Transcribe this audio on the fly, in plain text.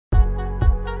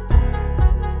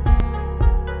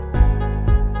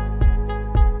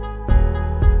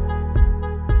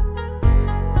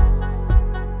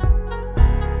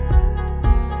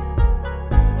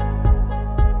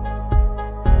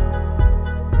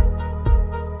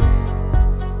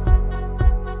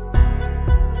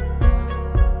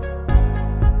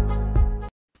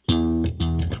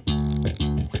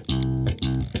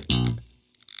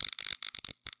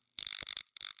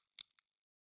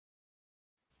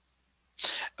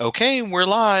Okay, we're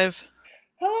live.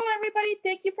 Hello, everybody.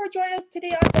 Thank you for joining us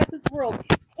today on Becca's World.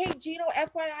 Hey, Gino,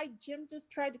 FYI, Jim just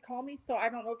tried to call me, so I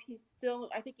don't know if he's still,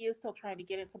 I think he is still trying to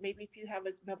get it. So maybe if you have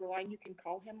another line, you can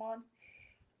call him on.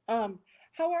 Um,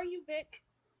 how are you, Vic?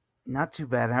 Not too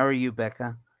bad. How are you,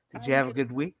 Becca? Did you I'm have a just,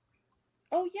 good week?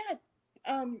 oh, yeah.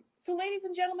 So ladies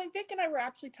and gentlemen, Vic and I were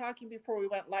actually talking before we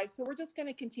went live, so we're just going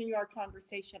to continue our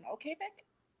conversation. Okay, Vic?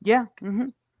 Yeah.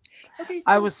 Okay,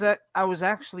 I so, was I was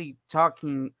actually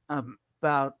talking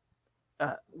about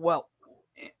well,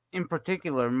 in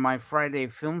particular, my Friday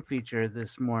film feature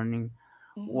this morning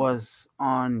mhm. was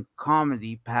on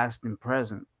comedy, past and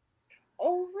present.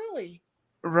 Oh, really?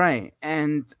 Right,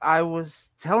 and I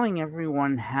was telling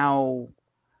everyone how,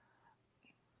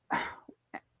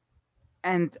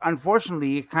 and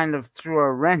unfortunately, it kind of threw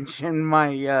a wrench in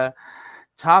my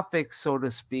topic, so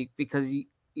to speak, because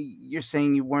you're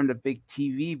saying you weren't a big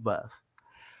TV buff.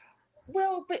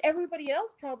 Well, but everybody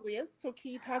else probably is, so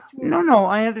can you talk to No, us? no,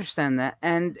 I understand that,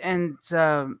 and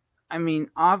I mean,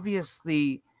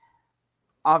 obviously,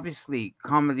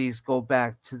 comedies go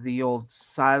back to the old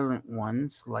silent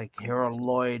ones like Harold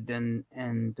Lloyd and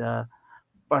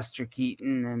Buster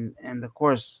Keaton, and of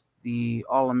course the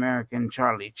All American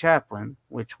Charlie Chaplin,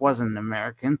 which wasn't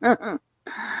American,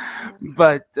 Okay.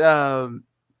 but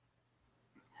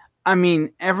I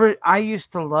mean, I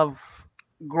used to love.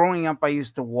 Growing up, I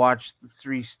used to watch the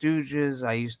Three Stooges.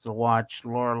 I used to watch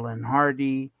Laurel and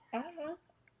Hardy, Uh-huh.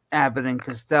 Abbott and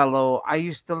Costello. I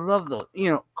used to love those.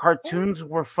 Oh, Cartoons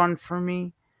were fun for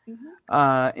me. hmm.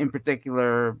 In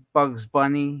particular, Bugs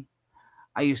Bunny.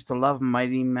 I used to love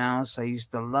Mighty Mouse. I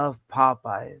used to love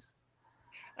Popeyes.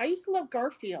 I used to love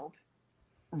Garfield.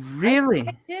 I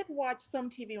Really? did watch some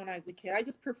TV when I was a kid. I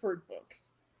just preferred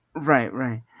books. Right,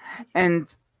 right.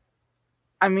 And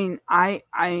I mean, I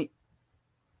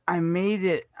made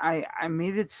it. I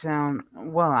made it sound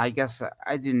well. I guess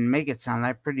I didn't make it sound.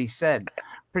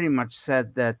 Pretty much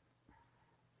said that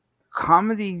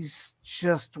comedies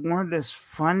just weren't as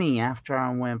funny after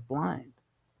I went blind.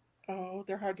 Oh,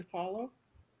 they're hard to follow.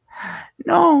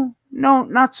 No, no,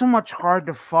 not so much hard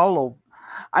to follow.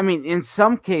 I mean, in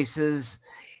some cases,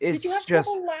 Did you it's have just.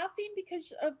 trouble laughing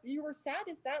because of you were sad?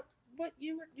 Is that what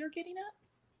you're getting at?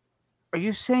 Are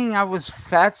you saying I was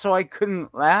fat so I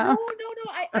couldn't No, laugh? no,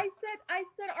 no. I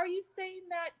said, are you saying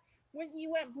that when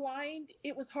you went blind,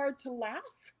 it was hard to laugh?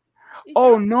 Is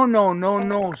Oh that? no, no, no, Oh,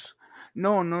 no,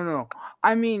 no, no, no.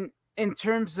 I mean, in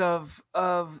terms of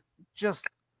just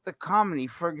the comedy.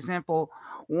 For example,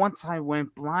 once I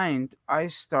went blind, I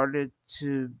started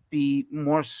to be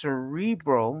more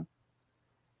cerebral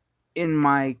in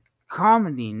my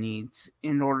comedy needs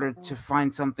in order to oh,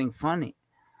 find something funny.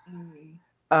 mm.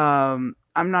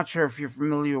 I'm not sure if you're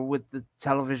familiar with the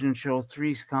television show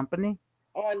Three's Company.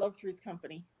 Oh, I love Three's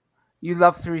Company. You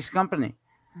love Three's Company.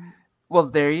 Mm. Well,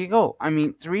 there you go. I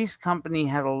mean, Three's Company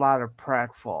had a lot of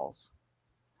pratfalls.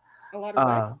 A lot of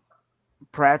what? Uh,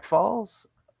 pratfalls,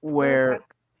 What are where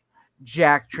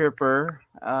Jack Tripper,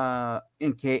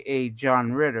 aka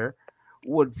John Ritter,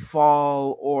 would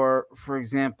fall, or, for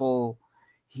example,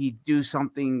 he'd do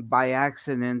something by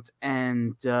accident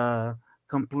and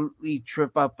completely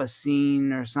trip up a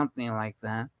scene or something like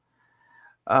that.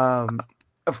 Um,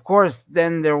 of course,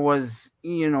 then there was,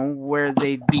 where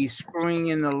they'd be screwing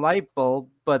in the light bulb,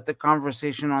 but the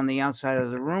conversation on the outside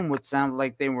of the room would sound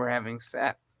like they were having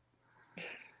sex.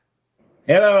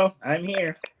 Hello, I'm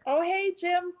here. Oh, hey,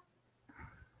 Jim.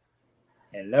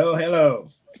 Hello, hello.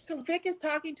 So Vic is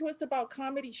talking to us about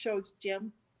comedy shows,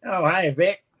 Jim. Oh, hi,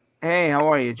 Vic. Hey, how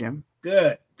are you, Jim?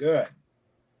 Good, good.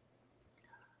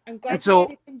 I'm And glad you made so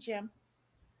it in, Jim.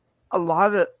 a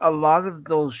lot of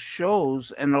those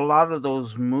shows and a lot of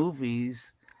those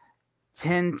movies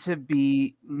tend to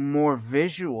be more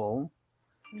visual.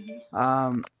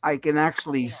 Hmm. I can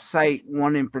actually cite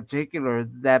one in particular,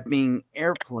 that being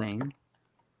Airplane.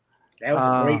 That was a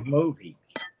Uh, great movie.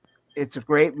 it's a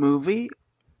great movie,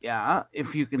 yeah,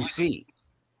 if you can see.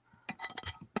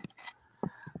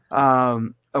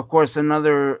 Of course,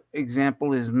 another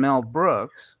example is Mel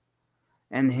Brooks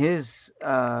and his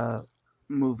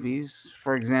movies.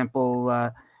 For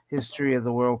example, History of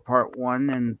the World Part One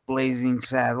and Blazing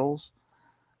Saddles,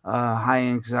 High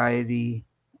Anxiety,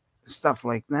 stuff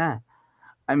like that.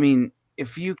 I mean,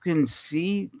 if you can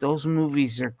see, those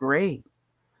movies are great.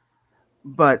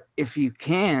 But if you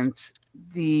can't,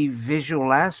 the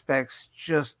visual aspects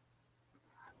just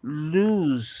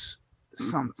lose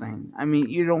something. I mean,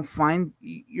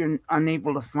 you're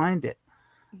unable to find it.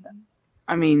 Hmm.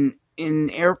 I mean, in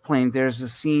Airplane, there's a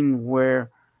scene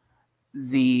where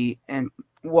the and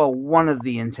well, one of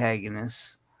the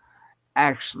antagonists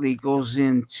actually goes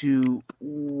into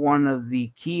one of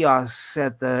the kiosks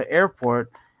at the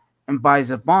airport and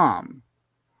buys a bomb,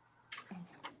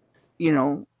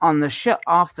 on the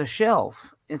off the shelf.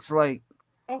 It's like,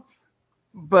 Oh,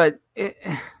 but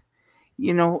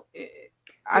you know, it,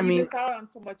 I but you mean, miss out on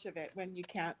so much of it when you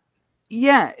can't.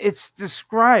 yeah, it's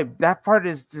described. That part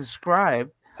is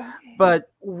described, Okay.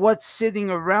 but what's sitting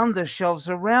around the shelves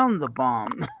around the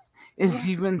bomb is Yeah,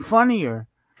 even funnier,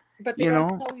 but they you don't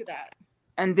know? tell you that.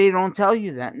 And they don't tell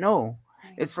you that. No.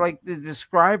 It's Mm. like the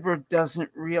describer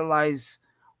doesn't realize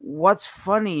what's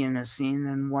funny in a scene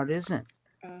and what isn't,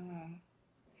 Uh,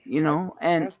 you that's know?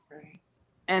 And frustrating.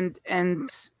 and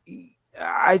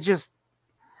I just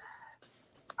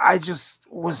I just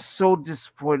was so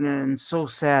disappointed and so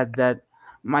sad that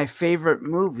my favorite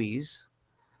movies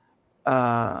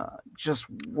just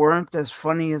weren't as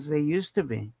funny as they used to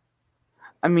be.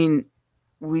 I mean,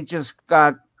 we just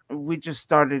got we just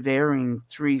started airing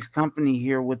Three's Company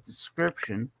here with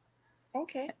Description,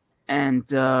 Okay. and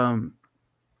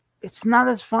it's not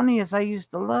as funny as I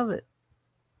used to love it.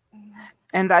 Mm.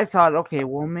 And I thought, okay,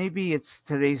 well, maybe it's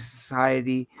today's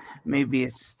society, maybe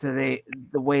it's today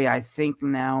the way I think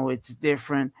now. It's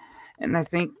different, and I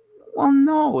think, well,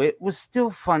 no, it was still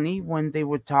funny when they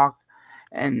would talk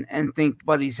and think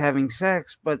Buddy's having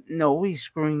sex, but no, he's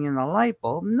screwing in a light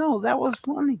bulb. No, that was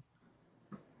funny.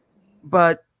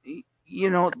 But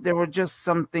there were just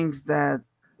some things that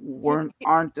Do weren't you,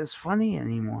 aren't as funny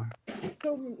anymore.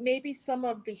 so maybe some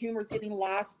of the humor is getting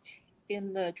lost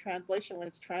in the translation when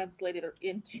it's translated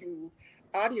into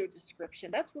audio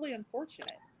description. That's really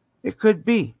unfortunate. It could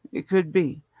be. It could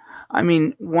be. I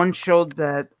mean, one show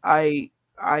that I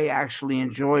actually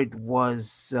enjoyed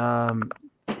was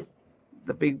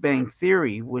The Big Bang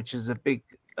Theory, which is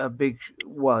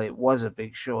well, it was a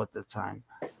big show at the time,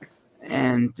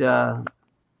 and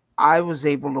I was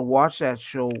able to watch that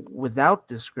show without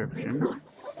description,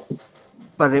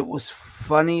 but it was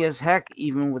funny as heck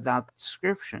even without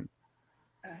description.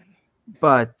 Uh,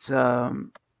 But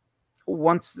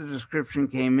once the description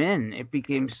came in, it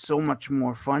became so much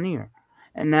more funnier.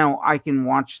 And now I can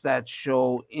watch that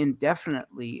show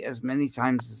indefinitely as many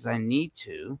times as I need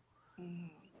to mm,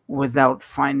 without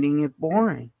finding it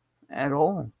boring at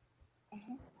all.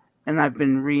 uh-huh. And I've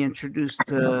been reintroduced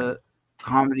to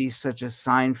comedies such as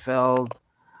Seinfeld.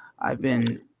 I've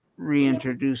been You know,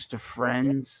 reintroduced to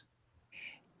Friends.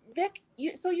 Vic,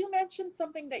 you mentioned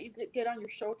something that you did on your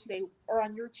show today or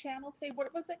on your channel today.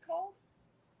 What was it called?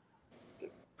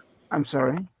 I'm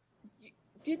sorry. You,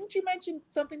 didn't you mention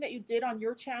something that you did on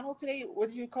your channel today? What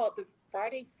did you call it? The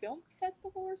Friday Film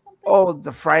Festival or something? Oh,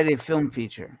 the Friday film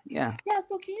feature. Yeah. Yeah,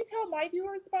 so can you tell my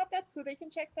viewers about that so they can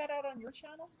check that out on your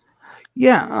channel?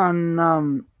 Yeah,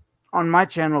 on my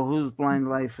channel, Whose Blind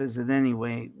Life Is It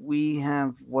Anyway? We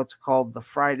have what's called the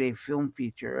Friday Film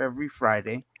Feature every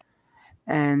Friday,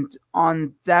 and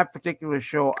on that particular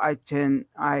show, I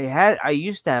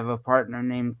used to have a partner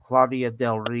named Claudia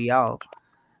Del Real,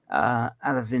 out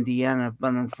of Indiana,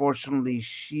 but unfortunately,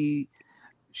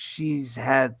 she's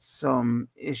had some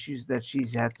issues that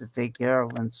she's had to take care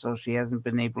of, and so she hasn't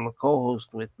been able to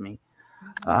co-host with me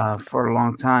Mm-hmm. for a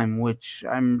long time, which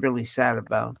I'm really sad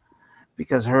about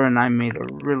because her and I made a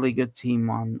really good team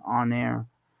on air.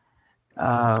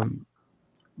 Um,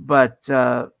 but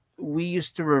we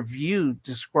used to review,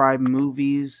 describe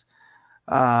movies,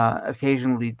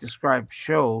 occasionally describe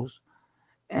shows,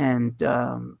 and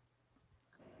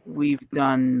we've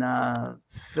done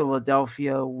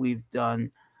Philadelphia. We've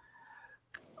done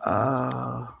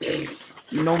uh,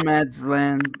 Nomad's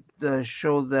Land,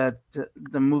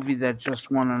 the movie that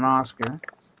just won an Oscar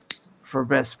for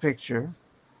Best Picture,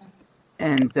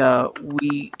 and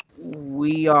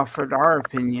we offered our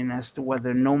opinion as to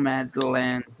whether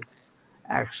Nomadland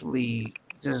actually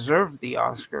deserved the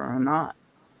Oscar or not.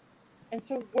 And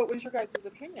so, what was your guys'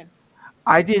 opinion?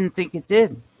 I didn't think it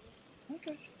did.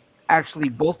 Okay. Actually,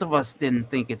 both of us didn't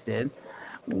think it did.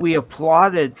 We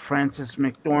applauded Frances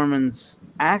McDormand's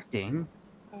acting.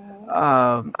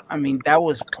 Uh-huh. I mean, that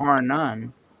was par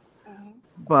none. Uh-huh.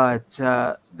 But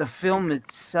the film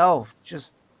itself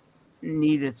just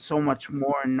needed so much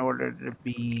more in order to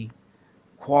be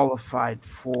qualified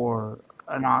for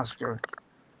an Oscar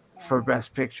for Uh-huh.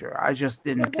 Best Picture. I just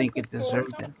didn't But was think the it story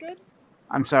deserved not it. good?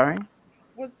 I'm sorry?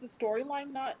 Was the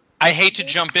storyline not I hate to good?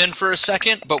 jump in for a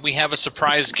second, but we have a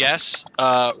surprise guest.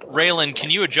 Raylan, can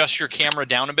you adjust your camera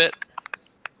down a bit?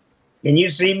 Can you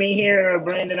see me here,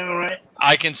 Brandon? All right.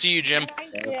 I can see you, Jim. Hi,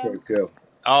 Okay, Jim. cool.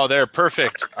 Oh, there,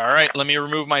 perfect. All right, let me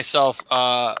remove myself.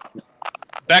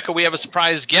 Becca, we have a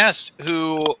surprise guest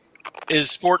who is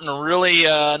sporting a really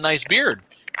nice beard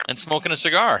and smoking a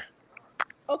cigar.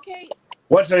 Okay,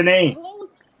 What's her name? Hello.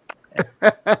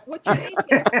 What's your name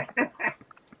again?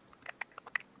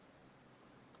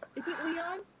 Is it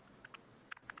Leon?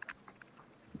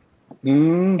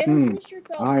 Introduce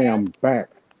yourself. I am guys. back.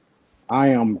 I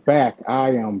am back. I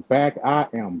am back. I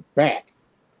am back.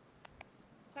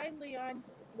 Hi, Leon.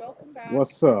 Welcome back.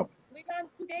 What's up? Leon,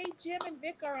 today Jim and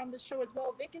Vic are on the show as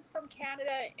well. Vic is from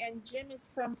Canada and Jim is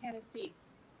from Tennessee.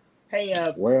 Hey,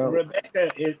 Well, Rebecca,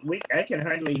 I can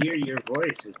hardly hear your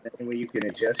voice. Is there any way you can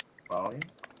adjust the volume?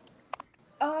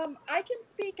 I can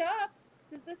speak up.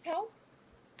 Does this help?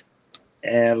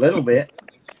 A little bit.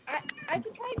 I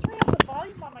can try and turn up the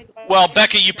volume on my device. Well,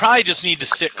 Becca, you probably just need to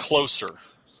sit closer.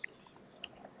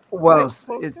 Well,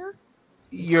 Closer?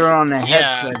 you're on a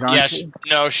Yeah, headset, aren't you?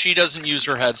 no, she doesn't use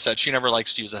her headset. She never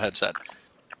likes to use a headset.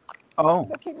 Oh,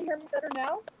 So can you hear me better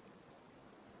now?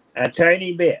 A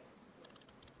tiny bit.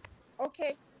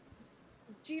 Okay.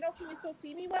 Gino, can you still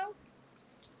see me well?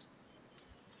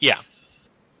 Yeah.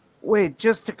 wait,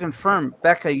 just to confirm,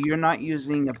 Becca, you're not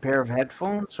using a pair of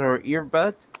headphones or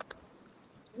earbuds?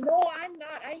 No, I'm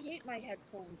not. I hate my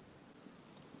headphones.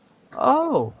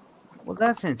 Oh, well,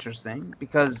 that's interesting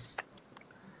because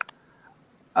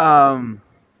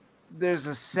there's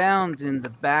a sound in the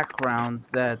background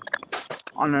that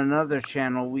on another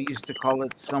channel we used to call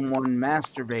it someone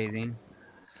masturbating.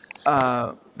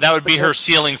 That would be her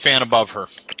ceiling fan above her.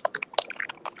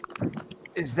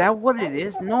 Is that what it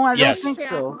is? No, I don't Yes. think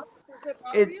so. Does it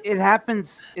bother you? It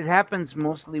happens. It happens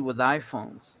mostly with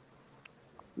iPhones.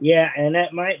 Yeah, and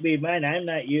that might be mine. I'm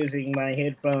not using my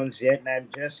headphones yet, and I'm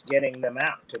just getting them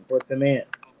out to put them in.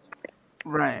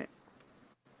 Right.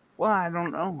 Well, I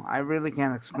don't know. I really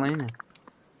can't explain it.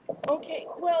 Okay.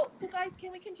 Well, so guys,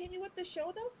 can we continue with the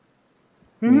show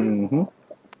though? Mm-hmm.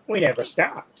 We never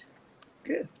stopped.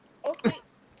 Good. Okay.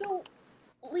 So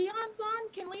Leon's on.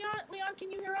 Leon,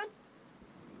 can you hear us?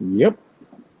 Yep.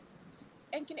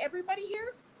 And can everybody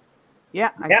hear?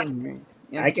 Yeah, I Yep. can hear you.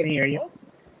 Yeah. I can hear you.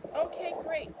 Okay,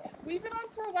 great. We've been on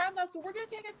for a while now, so we're going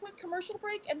to take a quick commercial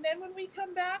break, and then when we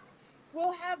come back,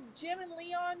 we'll have Jim and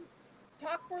Leon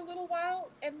talk for a little while,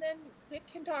 and then Vic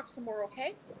can talk some more,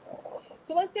 okay?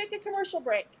 So let's take a commercial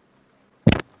break.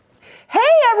 Hey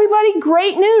everybody,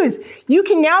 great news. You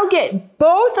can now get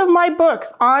both of my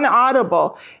books on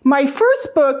Audible. My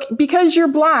first book, Because You're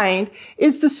Blind,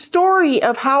 is the story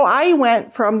of how I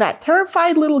went from that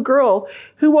terrified little girl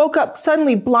who woke up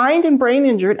suddenly blind and brain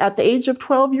injured at the age of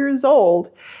 12 years old,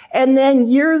 and then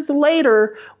years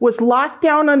later was locked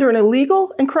down under an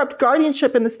illegal and corrupt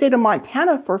guardianship in the state of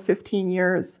Montana for 15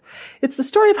 years. It's the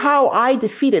story of how I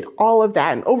defeated all of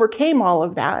that and overcame all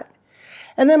of that.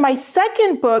 And then my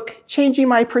second book, Changing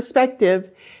My Perspective,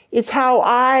 is how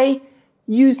I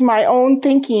used my own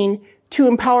thinking to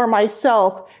empower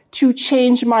myself to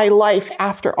change my life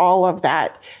after all of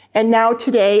that. And now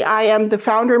today I am the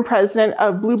founder and president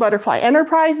of Blue Butterfly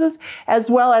Enterprises, as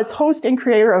well as host and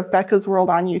creator of Becca's World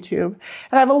on YouTube.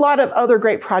 And I have a lot of other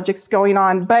great projects going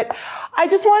on, but I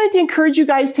just wanted to encourage you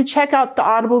guys to check out the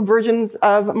Audible versions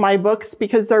of my books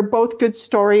because they're both good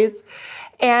stories.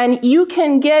 And you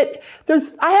can get,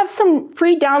 I have some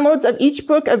free downloads of each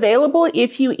book available.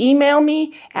 If you email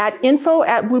me at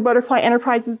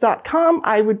info@bluebutterflyenterprises.com,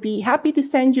 I would be happy to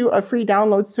send you a free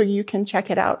download so you can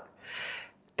check it out.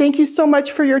 Thank you so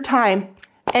much for your time.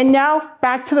 And now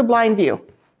back to the Blind View.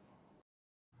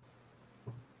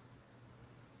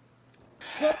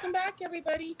 Welcome back,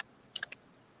 everybody.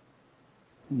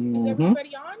 Is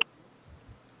everybody on?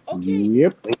 Okay.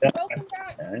 Yep. Welcome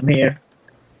back. I'm here.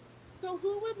 So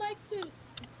who would like to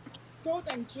go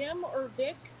then, Jim or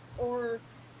Vic or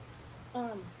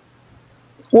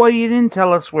Well, you didn't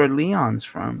tell us where Leon's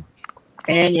from.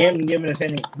 And you haven't given us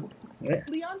any.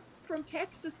 Leon's from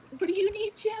Texas. What do you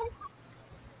need, Jim?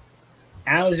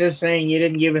 I was just saying you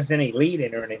didn't give us any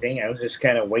lead-in or anything. I was just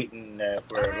kind of waiting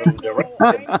for a little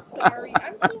direction. I'm sorry.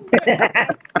 I'm so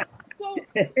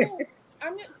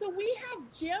so we have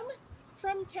Jim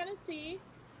from Tennessee,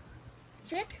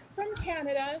 Vic from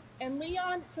Canada, and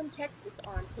Leon from Texas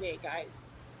on today, guys.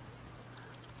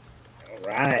 All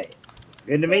right.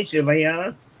 Good to meet you,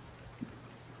 Leon.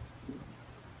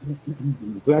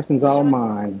 Blessings all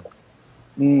mine.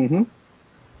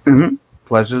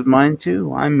 Pleasure's mine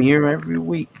too. I'm here every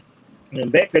week.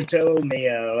 And Becca told me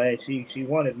she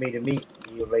wanted me to meet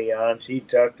you, Leon. She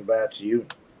talked about you.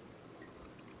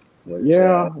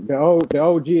 Yeah, the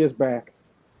OG is back.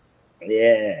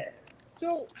 Yeah.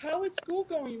 So how is school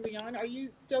going, Leon? Are you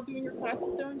still doing your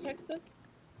classes there in Texas?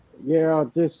 Yeah,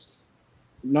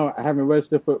 no, I haven't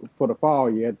registered for the fall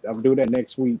yet. I'll do that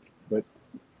next week. But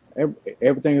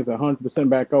everything is 100%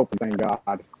 back open, thank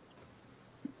God.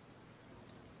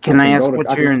 Can I ask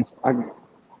what you're in?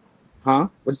 Huh?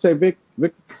 What'd you say, Vic?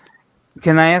 Vic,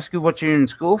 Can I ask you what you're in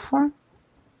school for?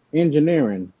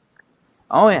 engineering.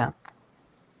 Oh yeah.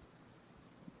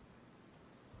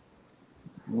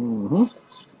 Hmm.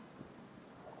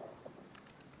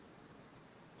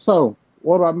 So,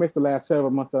 what do I miss the last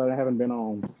 7 months that I haven't been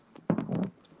on?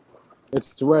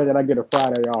 It's rare that I get a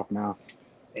Friday off now.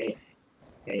 Hey,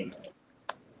 hey.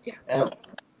 Yeah. Oh,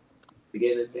 you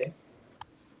get it there?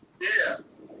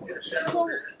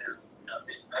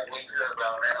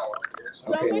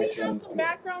 So Okay, somebody let's has run. some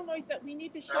background noise that we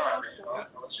need to shut off, guys.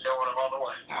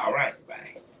 All right,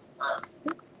 bye.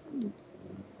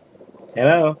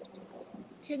 Hello?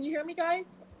 Can you hear me,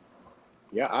 guys?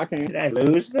 Yeah, I can. Did I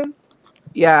lose them?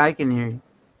 Yeah, I can hear you.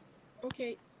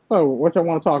 Okay. So, what y'all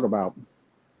want to talk about?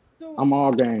 So I'm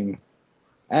all game.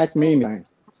 Ask me so anything.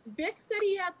 Vic said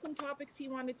he had some topics he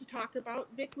wanted to talk about.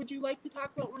 Vic, would you like to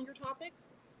talk about one of your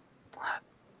topics?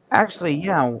 Actually,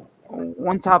 yeah.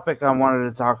 One topic I wanted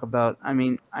to talk about. I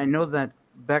mean, I know that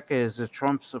Becca is a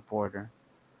Trump supporter.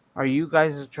 Are you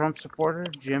guys a Trump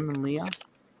supporter, Jim and Leah?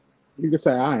 You can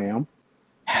say I am.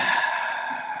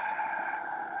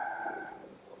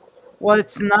 Well,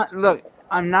 it's not. Look,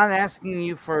 I'm not asking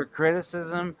you for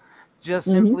criticism, just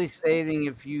Hmm. simply stating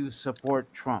if you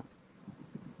support Trump.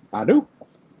 I do.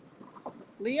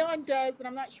 Leon does, and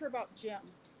I'm not sure about Jim.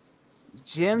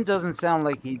 Jim doesn't sound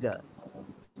like he does.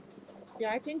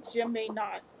 Yeah, I think Jim may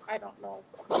not. I don't know.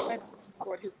 I don't know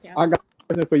what his I stance got is.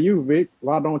 a question for you, Vic.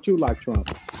 Why don't you like Trump?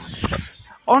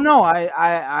 Oh no,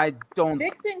 I don't.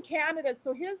 Vic's in Canada,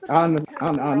 so his I, opinion's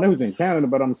kind of I know he's in irrelevant. Canada,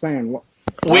 but I'm saying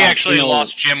We why, actually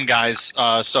lost Jim, guys.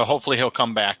 So hopefully he'll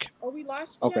come back. Oh, we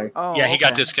lost Jim? okay. Yeah, Oh, he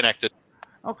got okay, disconnected.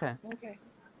 okay. Okay.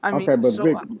 I mean, Okay, but so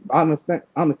Vic, I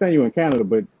understand you in Canada,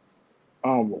 but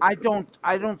um, I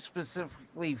don't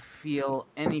specifically feel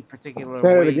any particular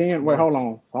say that way again. Wait, towards. hold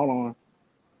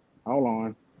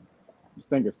on. This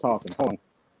thing is talking. Hold on.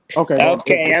 Okay,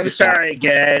 Okay, I'm it's talking. sorry,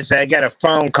 guys. I got a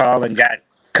phone call and got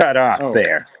cut off Oh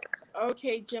there.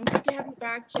 Okay, Jim. Good to have you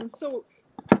back, Jim. So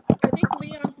I think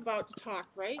Leon's about to talk,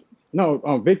 right? no,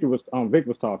 Vic was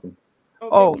talking. Oh,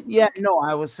 Vic Oh was yeah, talking. no,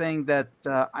 I was saying that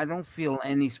I don't feel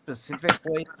any specific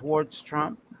way towards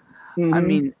Trump. I Hmm.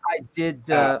 mean, I did,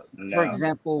 for No.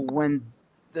 example, when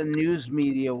the news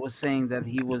media was saying that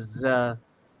he was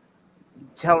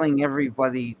telling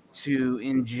everybody to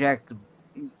inject,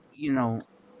 you know,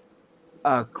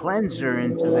 a cleanser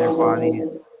into their bodies.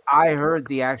 I heard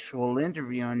the actual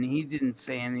interview and he didn't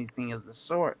say anything of the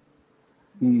sort.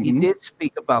 He Hmm. did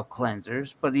speak about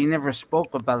cleansers, but he never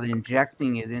spoke about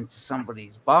injecting it into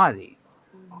somebody's body.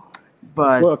 Mm.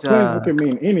 Well, But cleanser can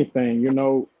mean anything. You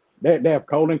know, they have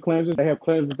colon cleansers. They have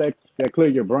cleansers that clear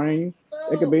your brain.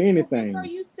 They could Well, be so Vic, are anything.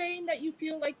 you saying that you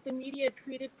feel like the media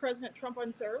treated President Trump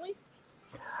unfairly?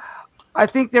 I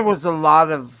think there was a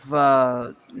lot of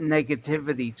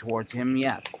negativity towards him.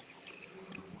 Yes,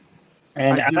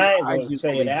 And I I will do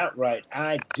say it believe. outright.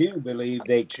 I do believe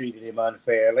they treated him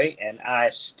unfairly, and I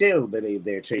still believe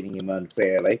they're treating him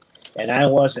unfairly. And I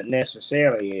wasn't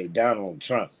necessarily a Donald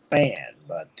Trump fan,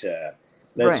 but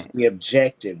let's Right? be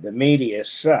objective. The media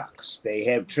sucks. They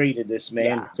have treated this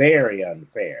man Yeah, very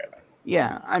unfairly.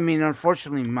 yeah. I mean,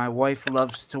 unfortunately, my wife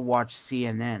loves to watch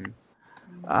CNN.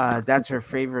 Mm. That's her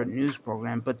favorite news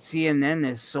program. But CNN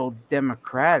is so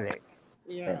democratic.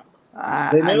 Yeah.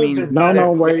 The I news mean, is No, not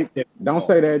no, wait. objective Don't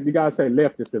say anymore. that. You gotta say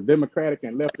leftist because democratic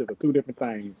and leftist are two different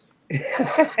things.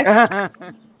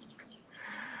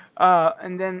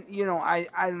 and then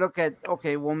I look at,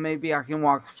 okay, well maybe I can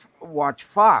watch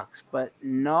Fox, but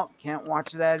no, can't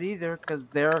watch that either because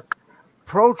they're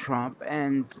pro Trump,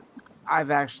 and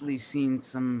I've actually seen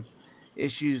some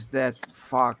issues that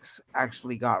Fox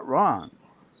actually got wrong.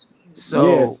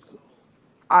 So Yes.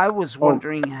 I was Oh,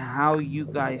 wondering how you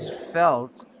guys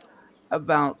felt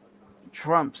about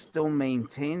Trump still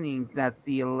maintaining that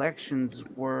the elections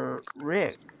were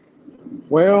rigged.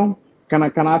 well, can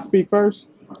I speak first?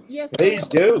 Yes, go Please ahead,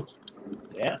 Vic. do.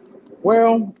 Yeah.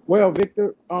 Well,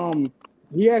 Victor.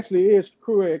 He actually is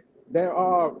correct. There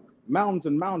are mountains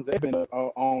and mountains of evidence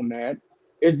on that.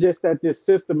 It's just that this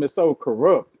system is so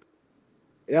corrupt.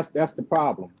 That's the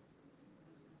problem.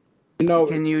 You know,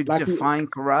 Can you like you, define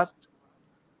corrupt?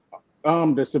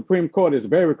 the Supreme Court is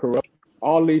very corrupt.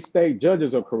 All these state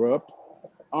judges are corrupt.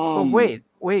 But Um, wait.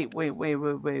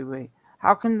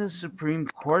 How can the Supreme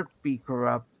Court be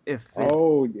corrupt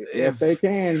oh yes, they if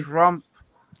can. Trump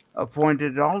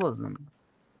appointed all of them?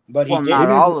 But he Well, He not didn't.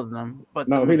 all didn't. of them,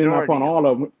 but the No, he did not appoint majority of all them.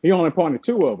 of them. He only appointed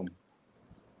two of them.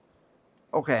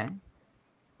 Okay,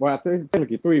 Well, I think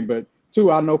technically three, but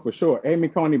two I know for sure: Amy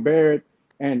Coney Barrett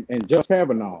and Judge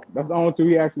Kavanaugh. That's the only two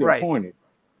he actually right, appointed.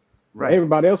 right.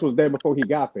 Everybody else was there before he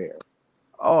got there.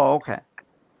 Oh, okay.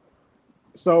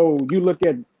 So you look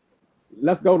at,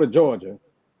 let's go to Georgia.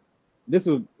 This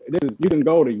is you can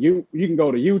go to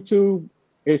YouTube.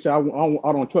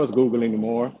 I don't trust Google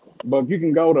anymore, but you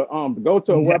can go to a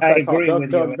I website called agree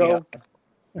with you, Leon. DuckDuckGo.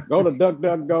 Go to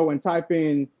DuckDuckGo and type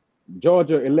in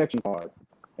Georgia election card,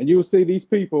 and you'll see these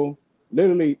people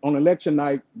literally on election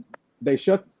night.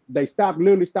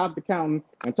 Literally stopped the counting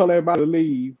and told everybody to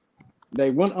leave.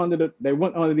 They went under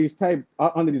under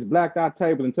these blacked out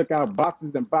tables and took out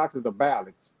boxes and boxes of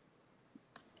ballots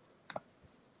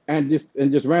and just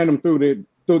ran them through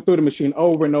the machine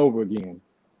over and over again.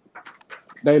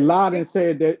 They lied and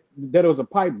said that it was a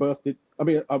pipe busted. I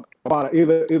mean, about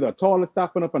either a toilet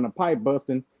stopping up and a pipe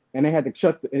busting, and they had to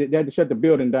shut the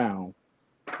building down.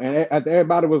 And after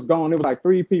everybody was gone, it was like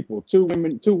three people, two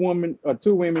women,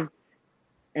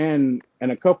 and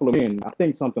a couple of men, I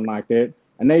think something like that.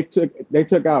 And they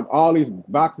took out all these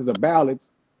boxes of ballots,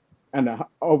 and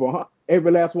over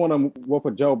every last one of them were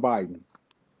for Joe Biden.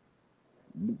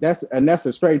 That's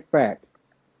a straight fact.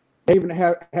 They even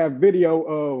have video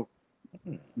of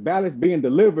ballots being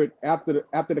delivered after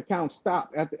the count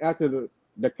stopped, after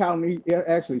the count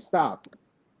actually stopped.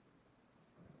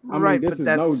 I mean, Right, this but is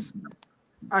no that's.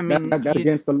 I mean, that's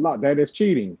against the law. That is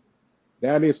cheating.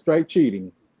 That is straight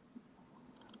cheating.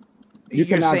 You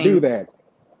you're cannot do saying that.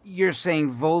 you're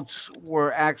saying votes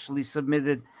were actually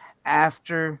submitted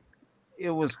after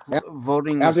it was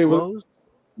voting was After it was, closed.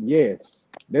 yes,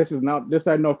 this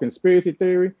ain't no conspiracy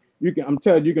theory. I'm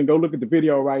telling you, you can go look at the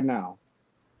video right now.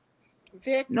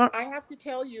 Vic, No, I have to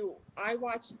tell you, I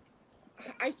watched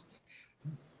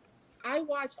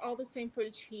all the same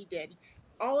footage he did.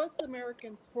 All us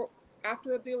Americans,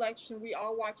 after the election, we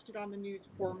all watched it on the news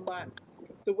for months.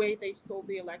 The way they stole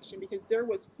the election, because there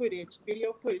was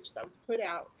video footage that was put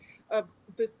out of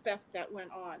this theft that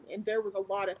went on, and there was a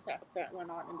lot of theft that went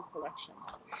on in this election.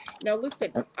 Now,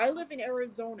 listen, I live in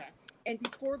Arizona, and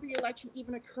before the election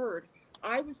even occurred,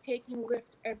 I was taking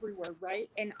Lyft everywhere, right?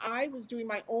 And I was doing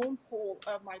my own poll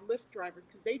of my Lyft drivers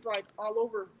because they drive all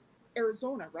over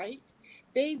Arizona, right?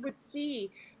 They would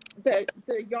see the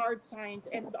yard signs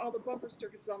and all the bumper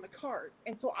stickers on the cars.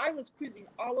 And so I was quizzing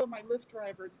all of my Lyft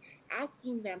drivers,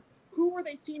 asking them who were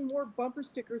they seeing more bumper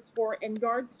stickers for and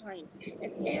yard signs.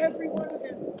 And every one of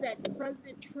them said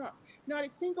President Trump. Not a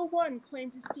single one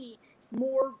claimed to see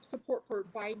more support for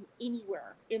Biden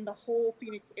anywhere in the whole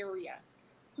Phoenix area.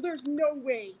 So there's no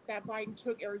way that Biden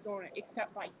took Arizona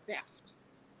except by theft.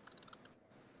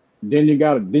 Then you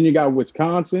got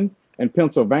Wisconsin and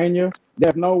Pennsylvania.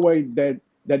 There's no way that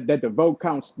the vote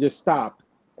counts just stopped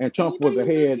and Trump was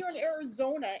Anybody who lives ahead. here in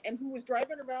Arizona and who was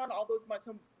driving around all those months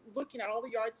and looking at all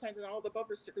the yard signs and all the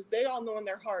bumper stickers, they all know in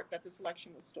their heart that this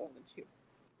election was stolen too.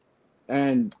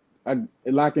 And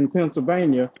like in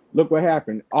Pennsylvania, look what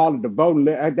happened. All of the voting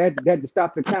they had to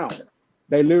stop the count.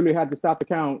 They literally had to stop the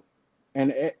count,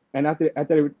 and after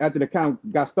the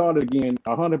count got started again,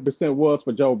 100% was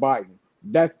for Joe Biden.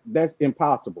 That's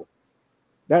impossible.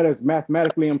 That is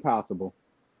mathematically impossible.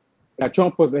 That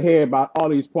Trump was ahead by all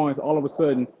these points. All of a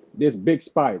sudden, this big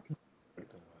spike,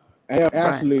 and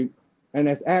right.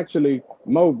 it's actually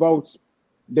more votes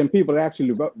than people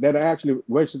that are actually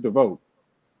registered to vote.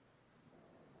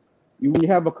 When you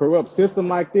have a corrupt system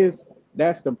like this,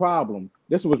 that's the problem.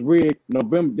 This was rigged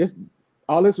November. This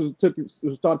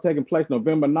started taking place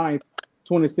November 9th,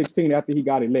 2016, after he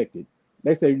got elected.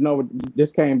 They said,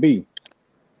 this can't be.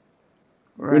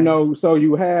 Right. So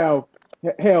you have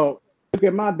hell. Look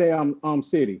at my damn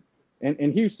city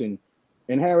in Houston,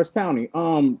 in Harris County.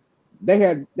 They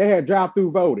had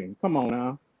drive-through voting. Come on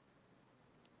now.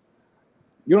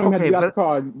 You don't even have to Okay, get out the but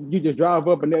car. You just drive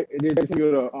up and they just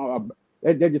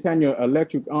just hand you an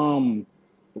electric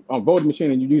voting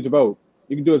machine and you use a vote.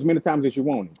 You can do as many times as you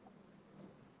want.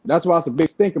 That's why it's a big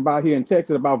stink about here in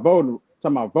Texas about talking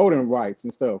about voting rights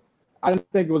and stuff. I didn't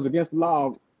think it was against the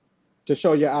law to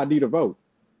show your ID to vote.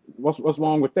 What's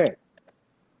wrong with that?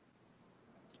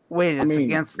 wait, I it's mean,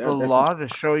 against the law to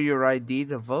show your ID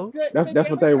to vote? The that's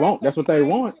what they want. Democrats are That's what they trying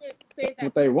want. to say What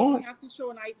that they people want. have to show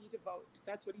an ID to vote.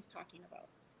 That's what he's talking about.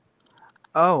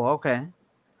 Oh, okay.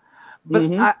 But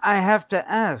Mm-hmm. I have to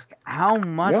ask, how Yeah.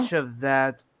 much of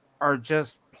that are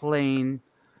just plain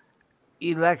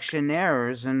election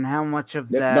errors and how much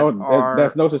of that That's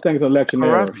are no such thing as election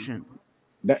error. corruption?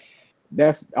 That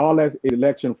that's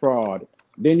election fraud.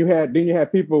 Then you had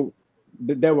people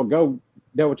that would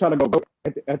try to go vote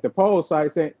at the poll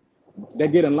site saying they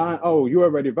get in line. Oh, you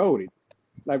already voted.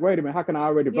 Like, wait a minute, how can I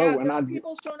already Yeah, vote? there were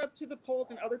people showing up to the polls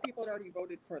and other people had already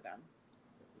voted for them.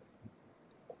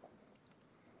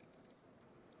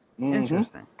 Mm-hmm.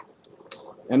 Interesting.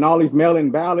 And all these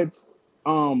mail-in ballots.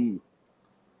 Um,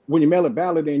 when you mail a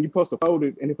ballot in, you're supposed to fold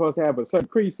it and it's supposed to have a certain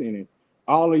crease in it.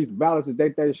 All these ballots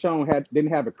that they shown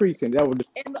didn't have a crease in it. That was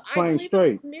just And I plain believe it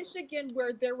straight. was Michigan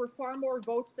where there were far more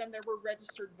votes than there were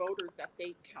registered voters that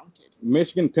they counted.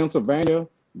 Michigan, Pennsylvania,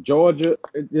 Georgia.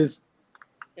 It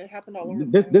happened all over the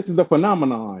This place. is a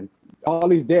phenomenon. All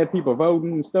these dead people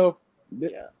voting and stuff.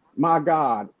 Yeah. My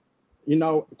God,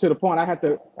 to the point I had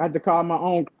to call my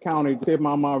own county to see if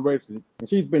my mom registered, and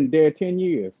she's been dead 10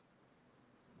 years.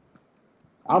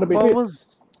 I'd have been What hit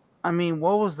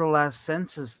was the last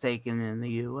census taken in the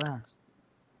U.S.?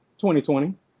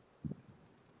 2020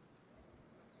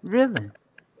 Really?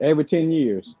 every 10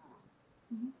 years.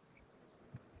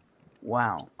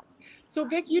 Wow. So,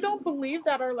 Vic, you don't believe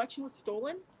that our election was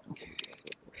stolen?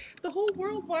 The whole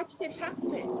world watched it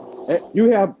happen. You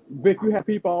have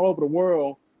people all over the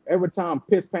world. Every time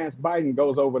Piss Pants Biden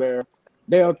goes over there,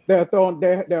 they're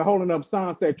holding up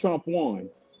signs that Trump won.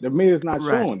 The media's not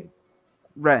Right. showing it.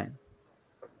 Right.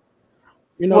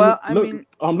 Well,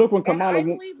 look when Kamala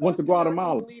And I believe went to most Americans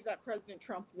Guatemala. believe that President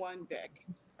Trump won, Vic.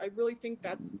 I really think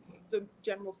that's the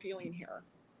general feeling here.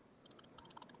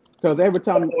 Because every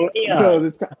time, because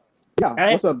it's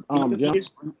what's up, Jim?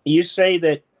 You say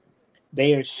that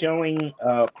they are showing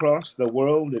across the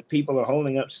world that people are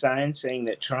holding up signs saying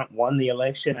that Trump won the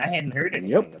election. I hadn't heard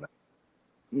anything about it.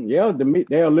 Yeah,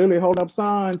 they're literally holding up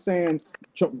signs saying,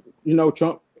 Trump,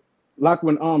 like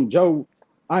when Joe,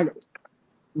 I ain't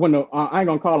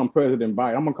gonna call him President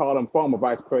Biden. I'm gonna call him former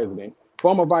Vice President.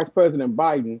 Former Vice President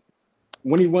Biden,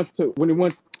 when he went to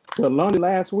London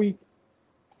last week.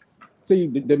 See,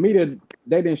 the media,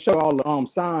 they didn't show all the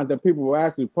signs that people were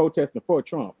actually protesting for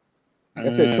Trump. They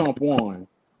said Trump won,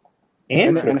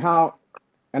 and how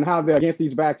they're against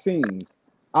these vaccines.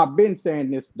 I've been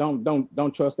saying this.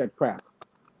 Don't trust that crap.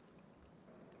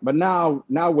 But now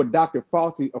with Dr.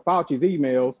 Fauci's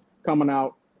emails coming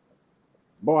out,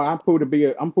 boy, I'm proved to be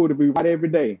right every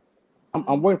day.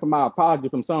 I'm waiting for my apology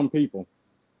from some people.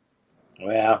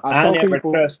 Well, I never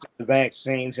trusted the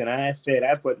vaccines, and I said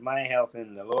I put my health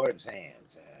in the Lord's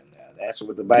hands, and that's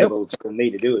what the Bible told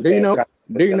me to do. Do you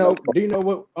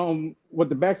know what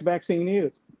the Bex vaccine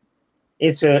is?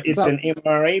 It's an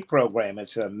mRNA program.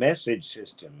 It's a message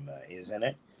system, isn't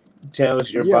it? It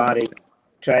tells your body,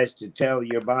 tries to tell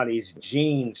your body's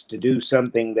genes to do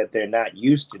something that they're not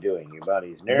used to doing. Your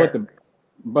body's nerve.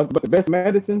 But the best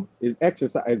medicine is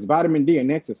exercise. It's vitamin D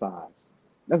and exercise.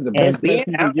 That's the best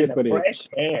medicine you can get for this. Fresh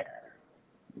air.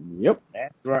 Yep.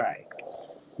 That's right.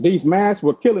 These masks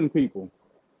were killing people.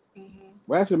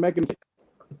 We're actually making.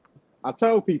 I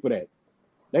told people that.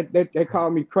 They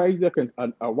called me crazy,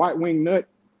 a white wing nut.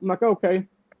 I'm like, okay,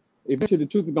 eventually the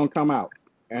truth is gonna come out,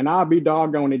 and I'll be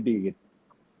doggone it did.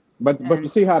 But you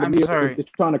see how the media is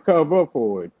trying to cover up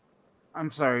for it.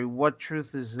 I'm sorry. What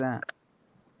truth is that?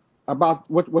 About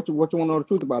what you want to know the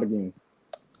truth about again?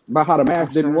 About how the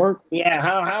mask didn't work? Yeah.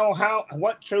 How?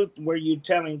 What truth were you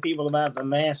telling people about the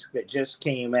mask that just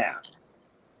came out?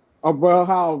 Oh, well,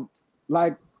 how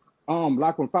like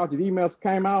when Fauci's emails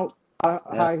came out,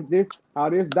 how this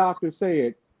doctor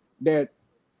said that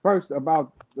first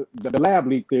about the lab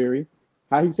leak theory,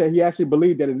 how he said he actually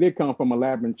believed that it did come from a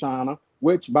lab in China,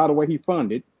 which by the way he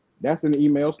funded. That's in the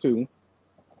emails too.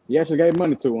 He actually gave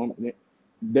money to him,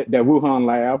 that Wuhan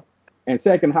lab. And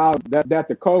second, how that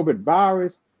the COVID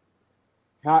virus,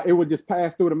 how it would just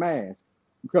pass through the mask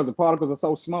because the particles are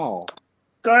so small.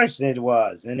 Of course it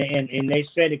was, and they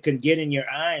said it could get in your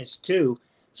eyes too.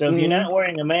 So if you're not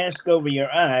wearing a mask over your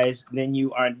eyes, then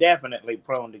you are definitely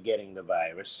prone to getting the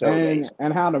virus. So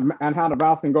and how the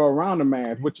virus can go around the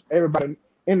mask, which everybody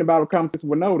in the Bible conversation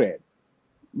would know that.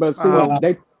 But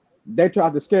see, they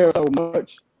tried to scare us so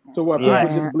much to where people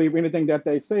just believe anything that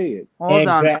they said. Hold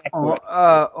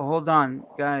on,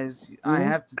 guys. I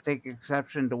have to take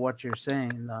exception to what you're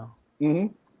saying, though.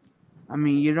 I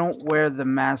mean, you don't wear the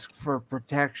mask for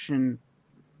protection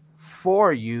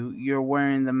for you. You're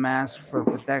wearing the mask for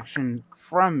protection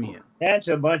from you. That's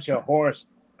a bunch of horse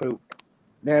poop.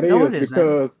 That is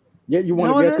because you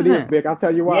want to guess it is, Vic. I'll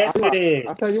tell you why. Yes, it is.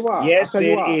 I'll tell you why. Yes, it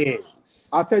is.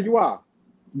 I'll tell you why.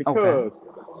 Because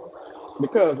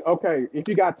okay, if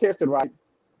you got tested right,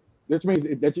 which means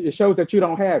that it shows that you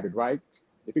don't have it, right?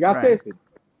 If you got tested,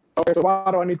 okay, so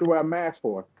why do I need to wear a mask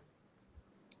for?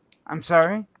 I'm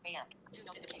sorry.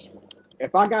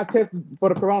 If I got tested for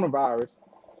the coronavirus,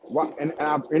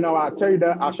 I'll tell you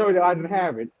that I'll show you that I didn't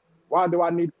have it. Why do I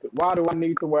need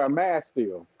to wear a mask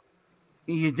still?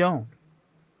 You don't.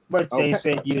 But they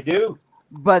said you do.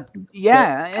 But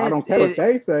yeah, I don't care what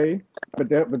they say. But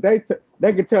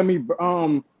they can tell me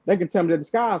that the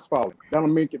sky's falling. That'll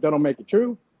make it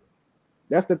true.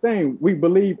 That's the thing. We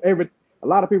believe A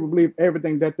lot of people believe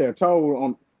everything that they're told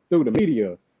on through the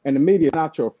media, and the media is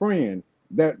not your friend.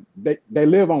 That they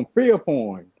live on fear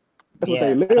porn. That's what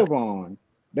they Yeah, live on.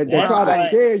 They that's try to Well, why.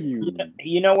 scare You know, you.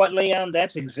 you know what, Leon?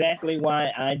 That's exactly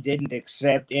why I didn't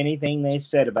accept anything they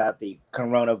said about the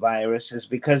coronavirus, is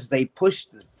because they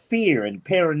pushed the fear and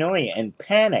paranoia and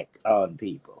panic on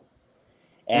people.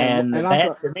 And And that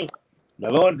also, to me,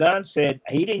 the Lord God said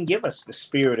He didn't give us the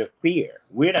spirit of fear.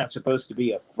 We're not supposed to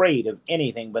be afraid of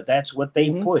anything, but that's what they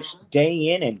mhm. pushed day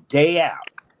in and day out.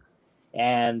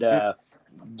 And and,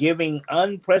 giving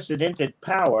unprecedented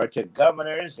power to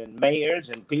governors and mayors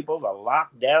and people to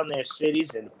lock down their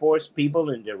cities and force people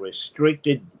into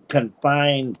restricted,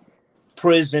 confined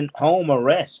prison home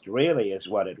arrest, really is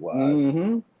what it was.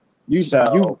 Mm-hmm. You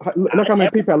So look how many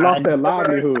people have I lost their never,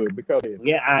 livelihood because of this.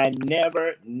 yeah, I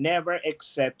never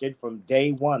accepted from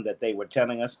day one that they were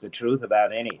telling us the truth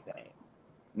about anything.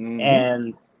 Mm-hmm.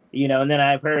 And and then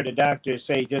I've heard a doctor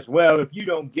say, just, well, if you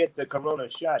don't get the corona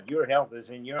shot, your health is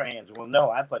in your hands. Well,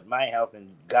 no, I put my health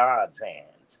in God's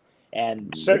hands,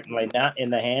 and Yep. certainly not in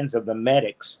the hands of the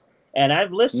medics. And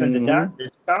I've listened to Mm-hmm.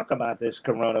 doctors talk about this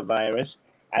coronavirus.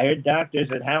 I heard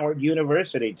doctors at Howard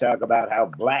University talk about how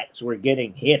blacks were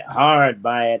getting hit hard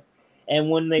by it. And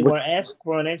when they Which, were asked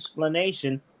for an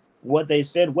explanation, what they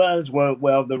said was,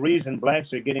 well, the reason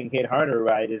blacks are getting hit harder,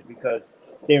 right, is because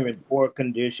they're in poor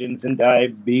conditions and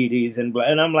diabetes and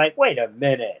I'm like, wait a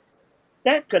minute,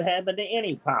 that could happen to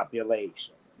any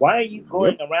population. Why are you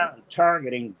going yep. around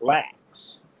targeting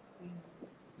blacks?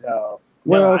 So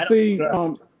no, Well, I don't see, trust.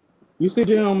 you see,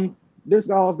 Jim, this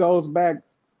all goes back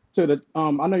to the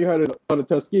I know you heard of the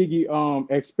Tuskegee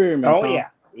experiments, Oh huh? yeah,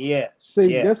 yes, See,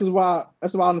 yeah. that's why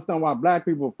I understand why black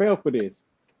people fell for this.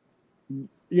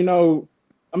 You know,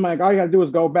 I'm like, all you gotta do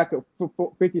is go back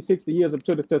 50, 60 years up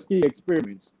to the Tuskegee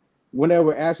experiments when they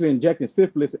were actually injecting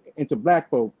syphilis into black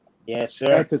folk Yes, at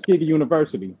sir. Tuskegee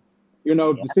University,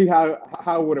 Yeah. to see how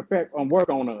it would affect on work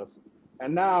on us.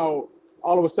 And now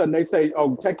all of a sudden they say,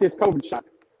 oh, take this COVID shot.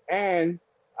 And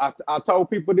I told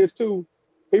people this too.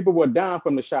 People were dying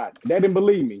from the shot. They didn't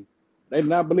believe me. They did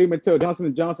not believe me until Johnson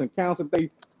and Johnson canceled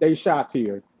they shots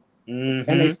here,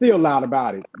 and they Mm-hmm. still lied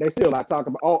about it. They still like talk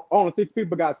about, oh, only 6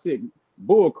 people got sick.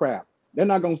 Bull crap. They're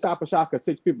not gonna stop a shot because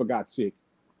 6 people got sick.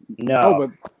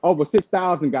 No. Over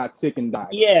 6,000 got sick and died.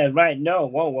 Yeah, right. No,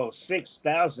 well,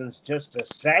 6,000 is just a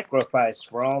sacrifice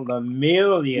for all the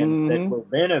millions that Mm-hmm. will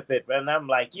benefit. And I'm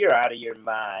like, you're out of your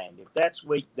mind. If that's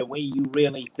the way you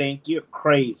really think, you're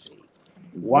crazy.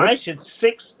 Why Yep. should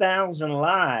 6,000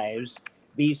 lives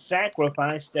be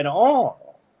sacrificed at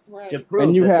all to Right. And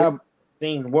prove you that this have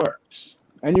thing works?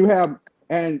 and you have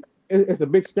and it's a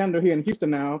big scandal here in Houston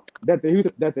now that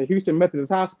the Houston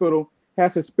Methodist Hospital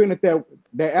has suspended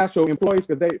their actual employees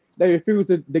because they refused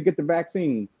to get the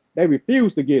vaccine. They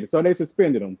refused to get it, so they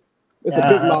suspended them. It's a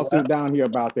big Well, lawsuit down here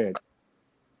about that.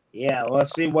 yeah. Well,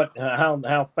 see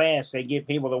how fast they get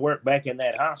people to work back in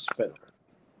that hospital.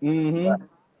 But Mm-hmm.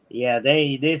 yeah,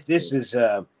 this is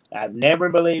I've never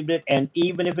believed it, and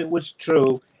even if it was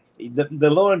true, the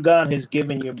Lord God has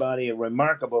given your body a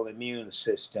remarkable immune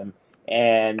system,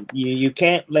 and you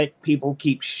can't let people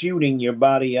keep shooting your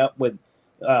body up with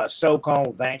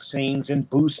so-called vaccines and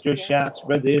booster Yeah. shots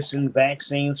for this and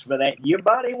vaccines for that. Your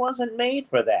body wasn't made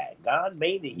for that. God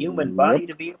made the human Yep. body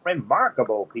to be a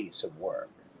remarkable piece of work.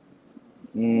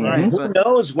 And right, Mm-hmm. who but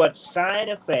knows what side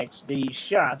effects these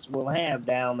shots will have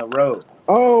down the road.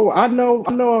 Oh, I know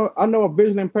a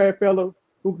visually impaired fellow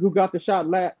who got the shot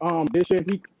this year.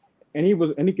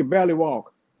 He could barely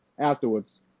walk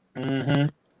afterwards. Hmm.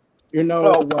 You know,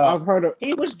 Oh, well, I've heard of.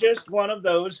 he was just one of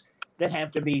those that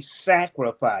have to be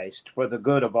sacrificed for the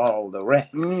good of all the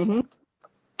rest. Mm-hmm.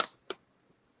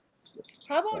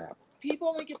 How about Crap. people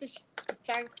only get the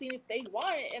vaccine if they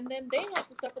want it, and then they have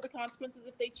to suffer the consequences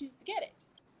if they choose to get it?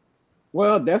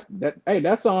 Well, hey,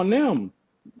 that's on them.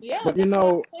 Yeah, But that's what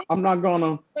I'm saying. I'm not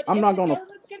gonna But I'm if not the gonna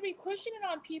government's going to be pushing it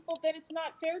on people, then it's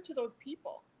not fair to those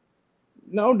people.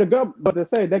 no but they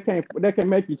say they can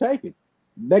make you take it.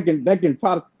 They can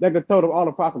throw all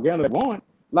the propaganda they want.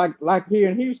 Like here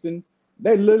in Houston,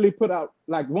 they literally put out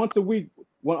like once a week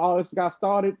when all this got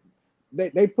started,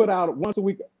 they put out once a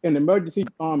week an emergency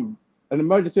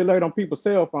alert on people's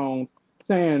cell phones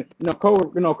saying,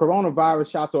 coronavirus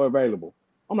shots are available.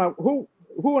 I'm like, who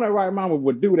in their right mind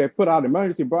would do that, put out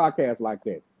emergency broadcasts like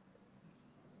that?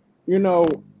 you know,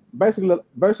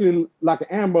 basically like an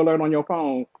Amber Alert on your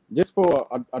phone just for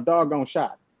a doggone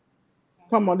shot.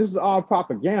 Come on, this is all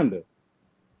propaganda.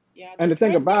 Yeah, And they're the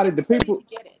thing trying to get about it, everybody to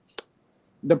get it.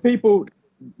 the people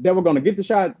that were going to get the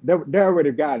shot, they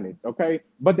already gotten it, okay?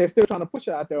 But they're still trying to push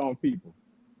it out there on people.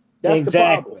 That's the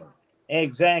problem. Exactly.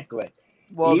 Exactly.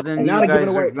 Well, Even then now you they're giving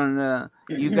guys are away.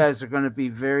 gonna be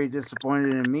very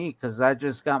disappointed in me because I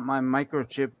just got my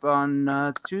microchip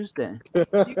on Tuesday.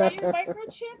 You got your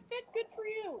microchip, Vic? Good for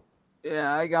you.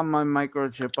 Yeah, I got my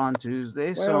microchip on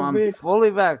Tuesday, so Well, I'm Vic. fully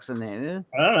vaccinated.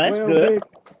 oh, that's Well, good. Vic.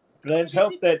 Let's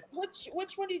hope that.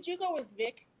 Which one did you go with,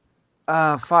 Vic?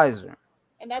 Pfizer.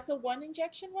 And that's a one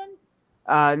injection one.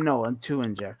 No, a 2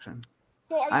 injection.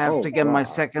 So are I you have Oh to get my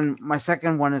God. second. My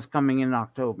second one is coming in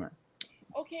October.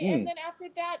 okay? And Mm. then after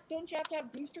that, don't you have to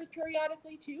have boosters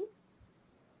periodically too?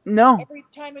 No, Every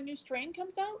time a new strain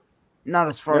comes out. not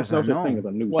as far There's as I no such thing know. as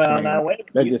a new Well, now strain. wait.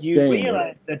 They're You just you standard.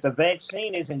 realize that the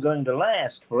vaccine isn't going to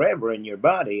last forever in your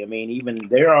body. I mean, even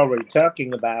they're already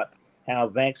talking about how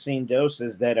vaccine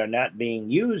doses that are not being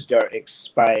used are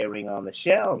expiring on the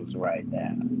shelves right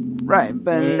now. Right,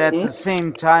 but at the Mm-hmm.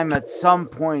 same time, at some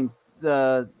point,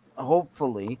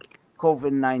 hopefully,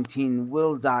 COVID-19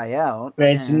 will die out,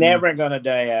 It's and never going to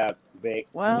die out, Vic.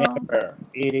 well, Never.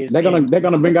 It is They're gonna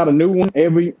bring out a new one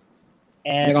every.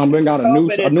 They're and gonna bring out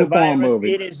COVID a is a new form virus. of it.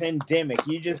 It is endemic.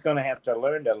 You're just going to have to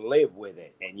learn to live with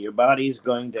it, and your body's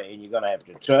going to, and you're going to have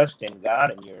to trust in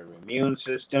God and your immune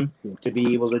system to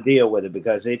be able to deal with it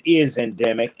because it is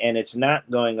endemic and it's not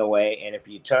going away. And if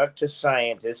you talk to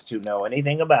scientists who know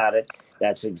anything about it,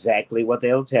 that's exactly what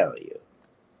they'll tell you.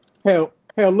 Hell,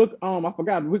 look. I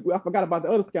forgot. I forgot about the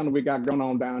other scandal we got going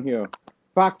on down here.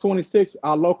 Fox 26,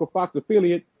 our local Fox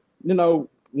affiliate. You know,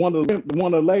 one of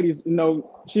the ladies. You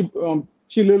know,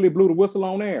 she literally blew the whistle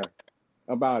on air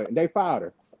about it. They fired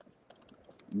her.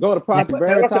 Go to Now, Project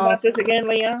tell us about Veritas this again,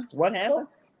 Leon. What happened?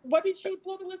 What did she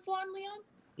blow the whistle on, Leon?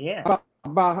 Yeah.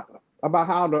 about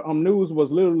how the news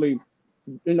was literally,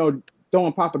 you know,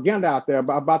 throwing propaganda out there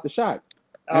about the shot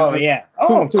Oh, and yeah.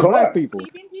 Oh, of to black course. people.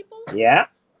 Deceiving people? Yeah.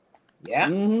 Yeah.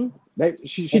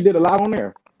 She did a lot on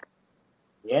there.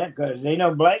 Yeah, because they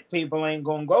know black people ain't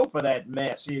going to go for that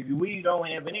mess. We don't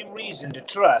have any reason to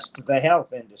trust the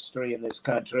health industry in this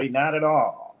country, not at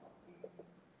all.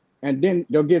 And then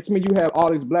they'll get to me. You have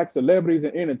all these black celebrities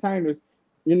and entertainers,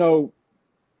 you know,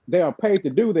 they are paid to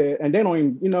do that, and they don't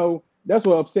even, you know, that's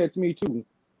what upsets me too.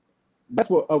 That's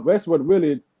what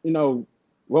really, you know,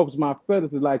 rubs my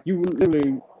feathers is like you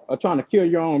literally are trying to kill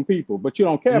your own people, but you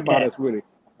don't care about Yeah. us really.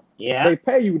 Yeah. They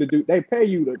pay you to do. They pay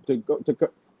you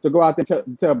to go out there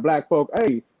and tell black folk,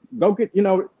 hey, go get. You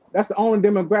know, that's the only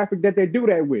demographic that they do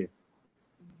that with.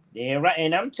 Yeah, right.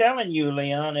 And I'm telling you,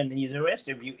 Leon, and the rest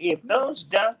of you, if those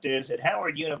doctors at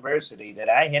Howard University that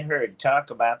I had heard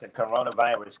talk about the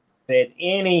coronavirus said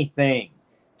anything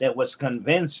that was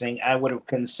convincing, I would have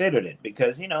considered it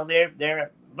because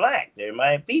they're black, they're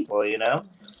my people,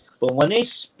 But when they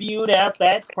spewed out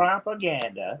that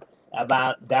propaganda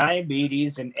about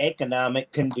diabetes and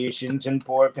economic conditions and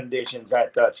poor conditions, I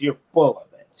thought you're full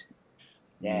of it,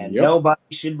 and Yep. nobody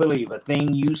should believe a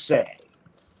thing you say.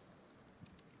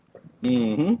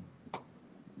 Mm-hmm.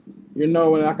 You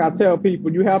know, and like I tell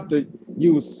people, you have to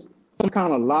use some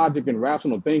kind of logic and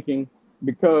rational thinking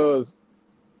because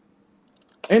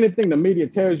anything the media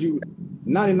tells you,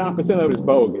 99% of it is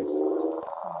bogus.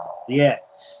 Yes.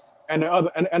 And the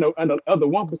other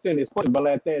 1% is possible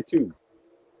at that too.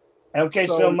 Okay,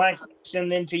 so So my question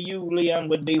then to you, Leon,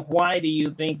 would be why do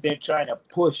you think they're trying to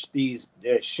push these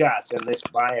shots and this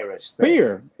virus thing?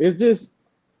 fear is just,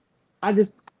 I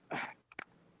just,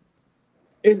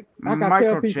 it's like I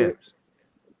tell people, microchips.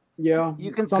 yeah,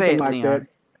 You can say something it, like that. Leon.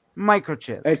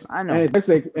 Microchips. I know. And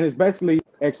it's basically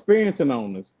experiencing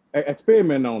on us,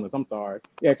 experimenting on us. I'm sorry,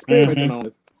 yeah, experimenting Mm-hmm. on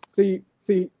us. See,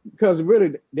 because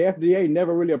really the FDA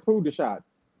never really approved the shot.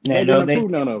 No, They no, didn't they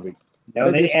approve none of it.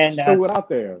 no, They they just threw it out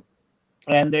there.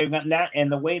 and they're not,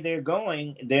 and the way they're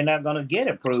going, they're not going to get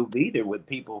approved either. With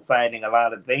people finding a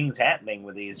lot of things happening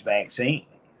with these vaccines.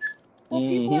 Well,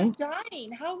 people are Mm-hmm.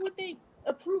 dying. How would they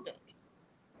approve it?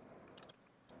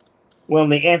 Well,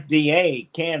 the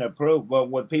FDA can approve, but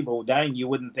with people dying, you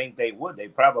wouldn't think they would. They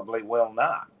probably will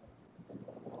not.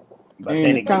 But And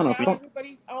then it's But again, kind of now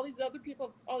all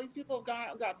these people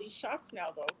have got these shots now,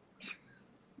 though.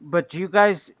 But you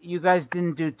guys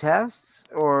didn't do tests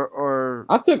or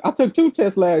I took two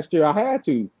tests last year. I had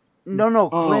to. no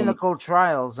Um. clinical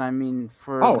trials. I mean,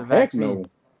 for Oh the heck vaccine. no.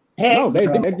 heck No, they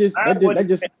no, did. I wouldn't.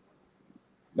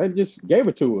 They just gave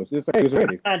it to us. It's okay. It's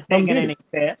ready. Not Come taking get it. any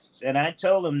tests, and I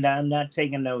told them that I'm not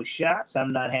taking no shots.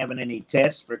 I'm not having any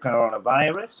tests for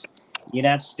coronavirus. You're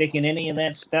not sticking any of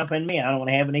that stuff in me. I don't want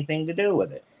to have anything to do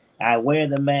with it. I wear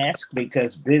the mask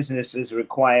because businesses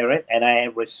require it, and I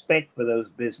have respect for those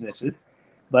businesses.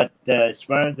 But as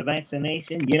far as the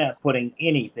vaccination, you're not putting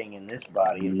anything in this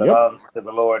body. It Yep. belongs to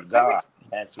the Lord I, re- God.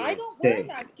 That's what I it don't wear a says.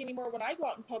 mask anymore when I go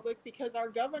out in public because our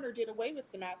governor did away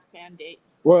with the mask mandate.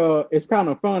 Well, it's kind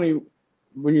of funny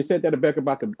when you said that, Rebecca,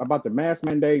 about the mask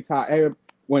mandates.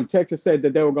 When Texas said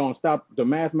that they were going to stop the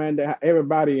mask mandate, how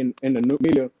everybody in the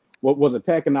media was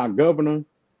attacking our governor,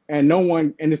 and no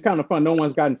one. And it's kind of fun. No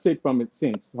one's gotten sick from it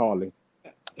since, hardly.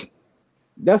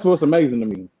 That's what's amazing to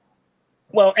me.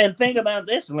 Well, and think about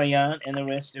this, Leon, and the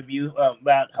rest of you,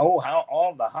 about how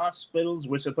all the hospitals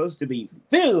were supposed to be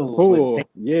filled with Cool.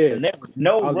 patients, and there Yes. was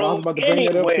no I was room about to bring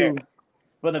that up anywhere too.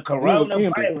 for the And it was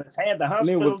empty. coronavirus. Had the And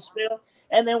it was hospitals filled,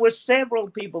 and there were several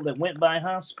people that went by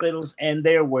hospitals, and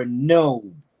there were no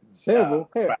several.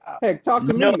 crowd. Heck, talk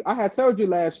to No. me. I had surgery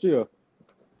last year,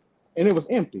 and it was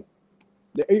empty.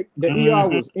 The ER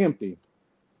Mm-hmm. was empty.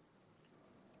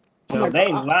 I'm So like, they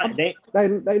lied. they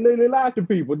literally lied to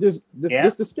people just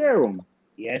to scare them.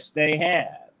 Yes, they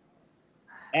have.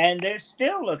 And they're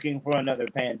still looking for another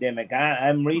pandemic.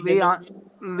 I'm reading.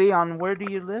 Leon, where do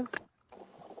you live?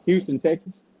 Houston,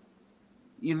 Texas.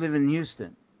 You live in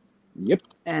Houston. Yep.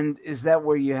 And is that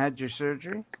where you had your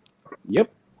surgery? Yep.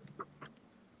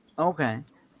 Okay.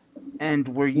 And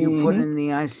were you put in the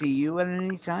ICU at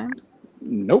any time?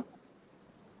 Nope.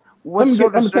 What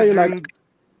sort of surgery? Tell you, like,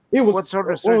 it was. What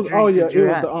sort of surgery did you it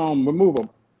was have? the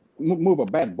remove a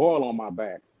bad boil on my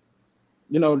back.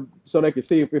 So they could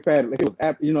see if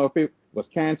it was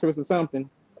cancerous or something.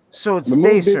 So it's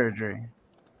day surgery.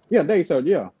 Yeah, day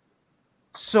surgery. Yeah.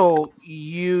 So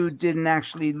you didn't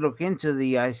actually look into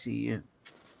the ICU.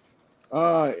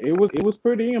 It was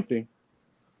pretty empty.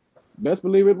 Best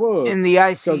believe it was. In the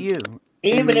ICU.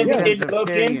 Even if he didn't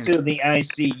look into the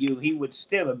ICU, he would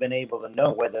still have been able to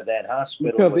know whether that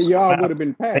hospital was the ER would have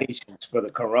been packed. Patients for the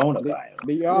coronavirus.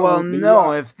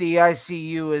 If the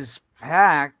ICU is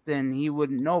packed, then he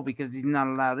wouldn't know because he's not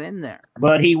allowed in there.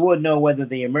 But he would know whether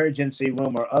the emergency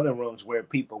room or other rooms where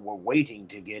people were waiting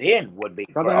to get in would be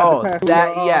crowded.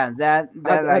 I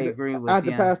agree with. I had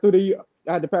to pass through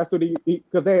the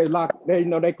because they locked.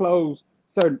 They closed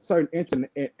certain entrance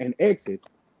and exit.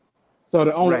 So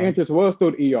the only entrance was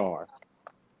through the ER.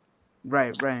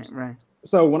 Right.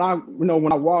 So when I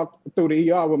walked through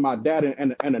the ER with my dad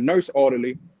and a nurse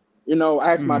orderly,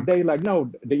 I asked my dad, like, no,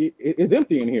 it's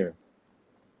empty in here.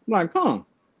 I'm like, huh?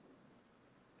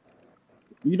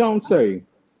 You don't say.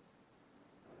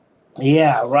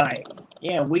 Yeah, right.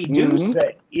 Yeah, we do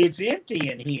say it's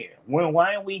empty in here. Well,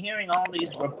 why are we hearing all these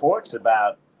reports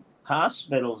about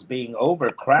hospitals being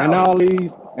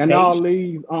overcrowded and all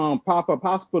these pop-up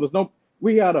hospitals? No,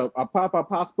 we had a pop-up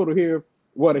hospital here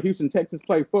where the Houston Texans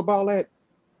play football at.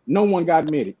 No one got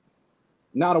admitted.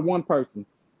 Not a one person.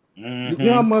 Do you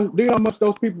know how much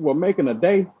those people were making a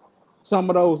day?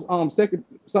 Some of those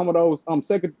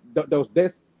those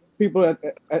desk people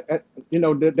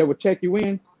that would check you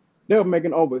in, they were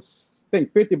making over, I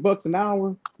think, $50 an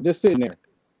hour just sitting there.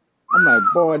 I'm like,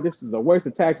 boy, this is a waste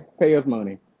of taxpayers'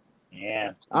 money.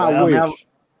 Yeah, I wish.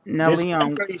 Now, this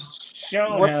Leon, country's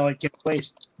shown how it can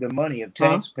waste the money of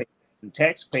taxpayers, and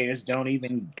taxpayers don't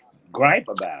even gripe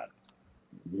about it.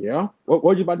 Yeah. What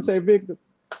were you about to say, Victor?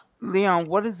 Leon,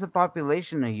 what is the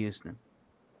population of Houston?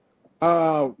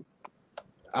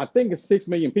 I think it's 6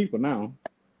 million people now.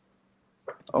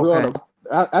 Okay.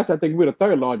 I think we're the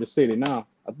third largest city now.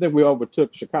 I think we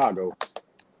overtook Chicago.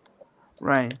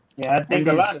 Right. Yeah, I think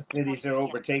a lot of cities are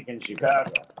overtaking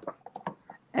Chicago.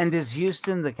 And is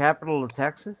Houston the capital of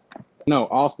Texas? No,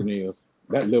 Austin is.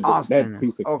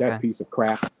 That piece of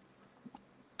crap.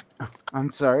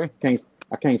 I'm sorry. I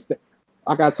can't stay.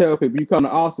 I gotta tell people, you come to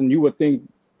Austin, you would think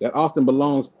that Austin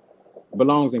belongs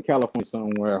in California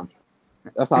somewhere.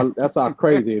 That's how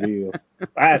crazy it is.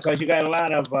 Right, because you got a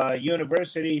lot of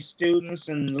university students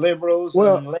and liberals.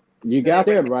 Well, you got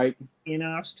that right. In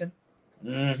Austin.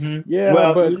 Mm-hmm. Yeah.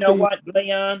 Well, but you know what,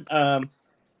 Leon?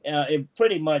 In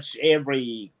pretty much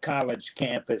every college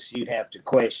campus, you'd have to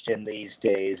question these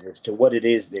days as to what it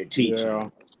is they're teaching. Yeah.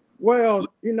 Well,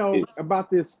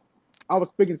 about this, I was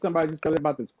speaking to somebody just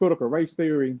about this critical race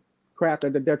theory crap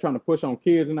that they're trying to push on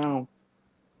kids now.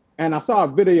 And I saw a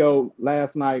video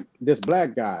last night, this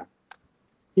black guy,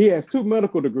 he has 2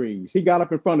 medical degrees. He got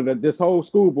up in front of this whole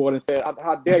school board and said,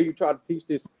 how dare you try to teach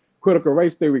this critical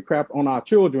race theory crap on our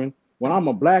children when I'm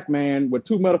a black man with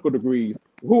 2 medical degrees?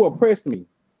 Who oppressed me?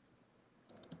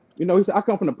 He said, I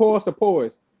come from the poorest of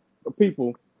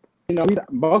people. He said, I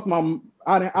didn't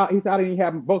even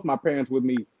have both my parents with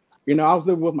me. I was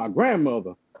living with my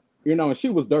grandmother, and she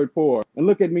was dirt poor. And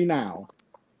look at me now.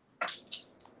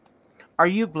 Are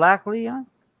you black, Leon?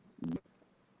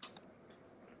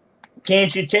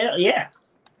 Can't you tell? Yeah.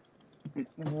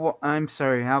 Well, I'm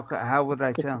sorry. How would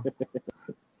I tell?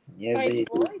 Yeah, By his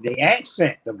voice? the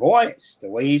accent, the voice, the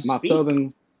way he My speaks.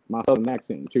 southern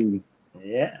accent too.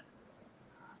 Yeah.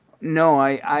 No,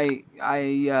 I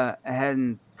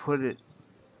hadn't put it.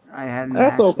 I hadn't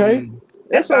That's okay. actually.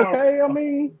 That's That's all. okay. I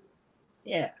mean,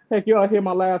 Yeah. heck, y'all hear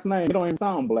my last name. It don't even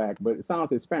sound black, but it sounds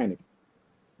Hispanic.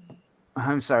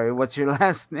 I'm sorry. What's your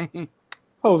last name?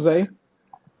 Jose,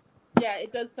 Yeah,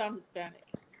 it does sound Hispanic.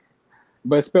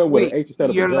 but it's spelled with an Wait, H instead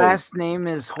of a your J. last name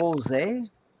is Jose?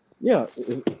 Yeah.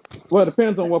 Well, it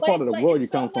depends on what part of the Like world you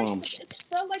come from. it's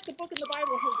spelled like the book in the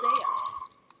Bible, Hosea.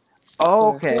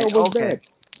 Oh, The okay, hell was okay. that?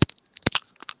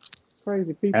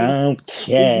 Crazy people.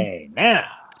 Okay. Now.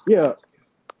 Yeah.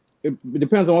 It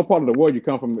depends on what part of the world you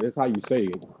come from. It's how you say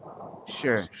it.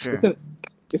 Sure, It's sure.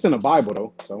 it's in the Bible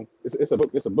though, so it's a book.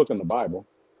 It's a book in the Bible.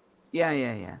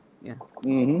 Yeah.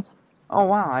 Hmm. Oh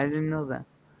wow, I didn't know that.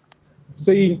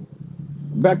 See,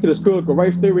 back to this critical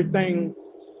race theory thing.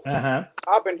 Uh-huh.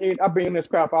 I've been in this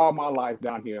crap all my life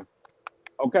down here.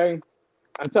 Okay,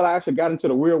 until I actually got into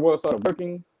the real world, started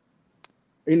working.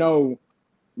 You know,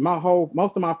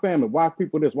 most of my family, white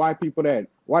people this, white people that,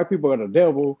 white people are the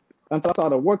devil. Until I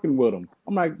started working with them,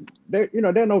 I'm like, they're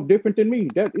no different than me.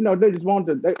 That they just want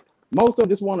to. Most of them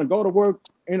just want to go to work,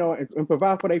 and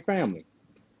provide for their family.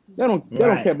 They don't care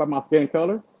Right. about my skin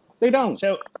color. They don't.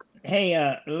 So,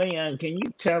 hey, Leon, can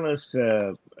you tell us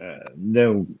the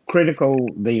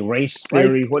race Right?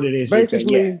 theory, what it is you're saying?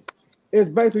 Yeah. Basically, it's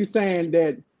basically saying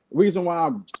that reason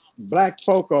why black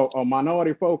folk or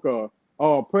minority folk are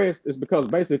oppressed is because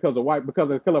of white, because of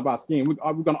the color of our skin.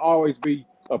 We're gonna always be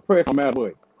oppressed no matter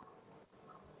what.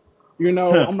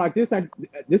 Huh. I'm like, this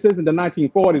isn't the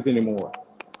 1940s anymore.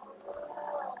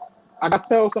 I got to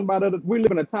tell somebody that we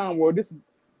live in a time where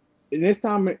in this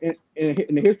time in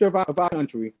the history of our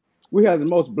country, we have the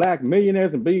most black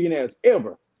millionaires and billionaires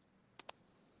ever.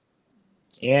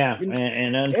 Yeah, You know,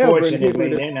 and ever in the history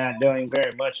unfortunately, of they're not doing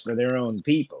very much for their own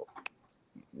people.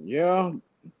 yeah,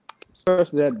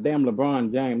 especially that damn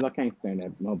LeBron James. I can't stand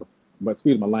that mother. But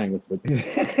excuse my language, but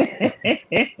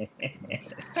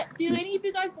Do any of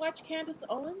you guys watch Candace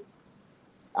Owens?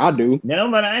 I do. No,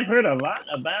 but I've heard a lot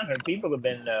about her. People have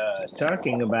been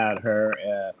talking about her,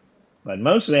 but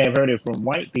mostly I've heard it from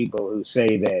white people who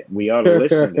say that we ought to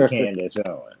listen to Candace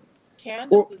Owens. Candace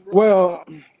well, is really well,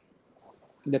 awesome.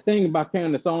 the thing about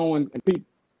Candace Owens and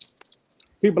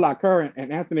people like her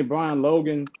and Anthony Brian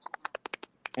Logan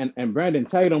and Brandon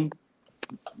Tatum,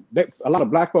 a lot of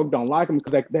black folk don't like them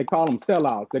because they call them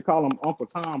sellouts. They call them Uncle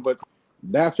Tom, but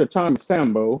the actual term is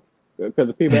Sambo because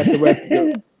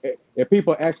if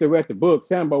people actually read the book,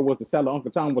 Sambo was the seller,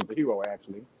 Uncle Tom was the hero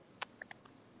actually.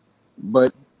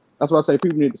 But that's why I say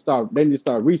people need to start. They need to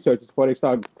start researching before they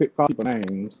start calling people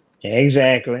names.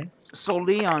 Exactly. So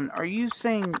Leon, are you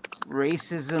saying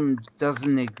racism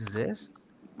doesn't exist?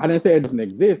 I didn't say it doesn't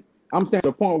exist. I'm saying to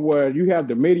the point where you have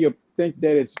the media think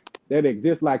that it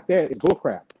exists like that is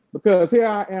bullcrap. Because here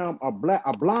I am, a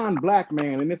blind black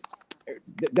man, and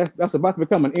that's about to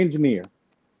become an engineer.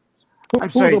 I'm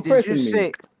Who's sorry, oppressing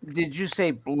me? did you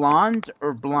say blonde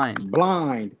or blind?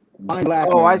 Blind black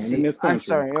Oh, I man in see. this I'm country.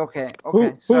 sorry. Okay,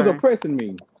 Who's sorry. oppressing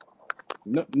me?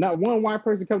 No, not one white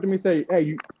person come to me and say, "Hey,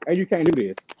 you can't do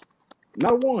this."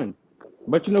 Not one.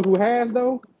 But you know who has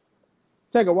though?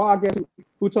 Take a wild guess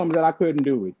who told me that I couldn't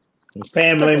do it. Take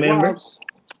Family a wild. members.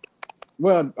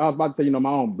 Well, I was about to say my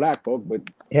own black folk, but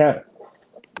Yeah.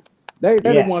 they're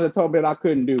the Yeah. ones that told me that I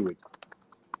couldn't do it.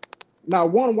 Now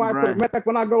one white person. Right. Matter of fact,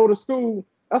 when I go to school,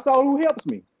 that's all who helps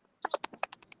me.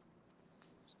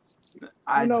 You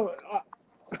I know,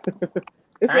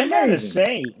 it's I gotta amazing.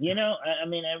 say, I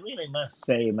mean, I really must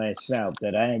say myself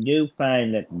that I do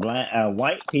find that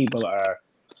white people are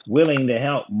willing to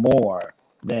help more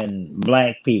than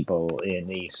black people in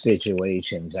these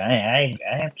situations. I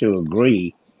have to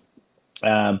agree.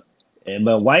 Um,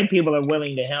 but white people are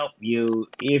willing to help you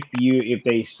if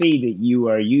they see that you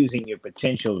are using your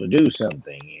potential to do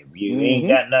something. If you ain't Hmm.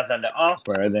 got nothing to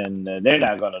offer, then they're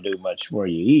not going to do much for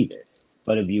you either.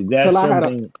 But if you've got Till I had a.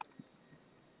 something,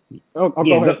 Oh,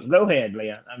 yeah, go go ahead. go ahead,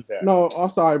 Leon. I'm sorry. No, I'm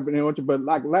sorry, but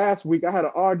like last week, I had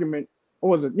an argument. Or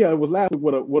was it? Yeah, it was last week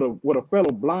with a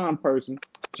fellow blind person.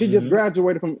 Hmm. She just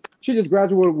graduated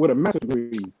with a master's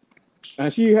degree,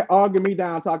 and she argued me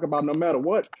down, talking about no matter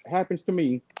what happens to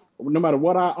me, no matter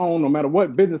what I own, no matter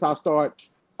what business I start,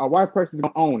 a white person's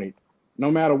gonna own it,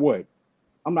 no matter what.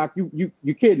 I'm like, you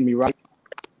kidding me, right?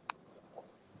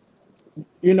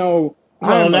 You know,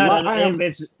 I Well, am a not lot. an, I am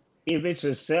if it's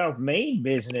a self-made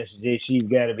business, then she's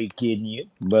got to be kidding you.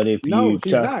 But if no, you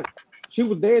she's talk, not. She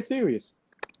was dead serious.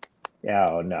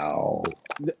 oh no,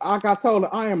 Like I told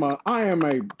her, I am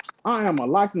a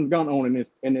licensed gun owner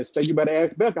in this state. You better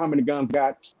ask Becca how many guns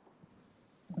got.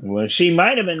 Well, she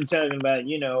might have been talking about,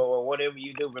 or whatever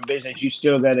you do for business, you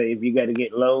still gotta, if you gotta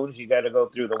get loans, you gotta go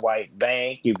through the white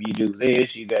bank. If you do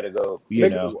this, you gotta go,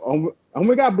 And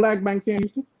we got black banks here in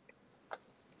Houston.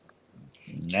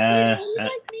 Wait, nah. what do you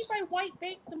guys mean by white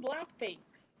banks and black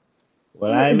banks?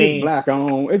 Well, I It's just mean, black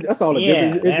on. That's all it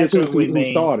is. yeah, It's just that's what we who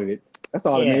mean. started it. That's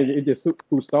all it Yeah. is. It's just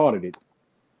who started it.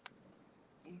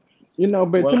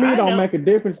 But Well, to me, it I don't don't, make a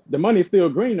difference. The money's still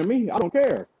green to me. I don't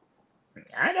care.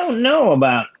 I don't know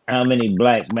about how many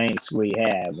black banks we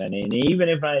have, and even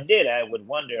if I did, I would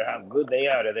wonder how good they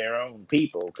are to their own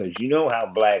people, because you know how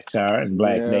blacks are in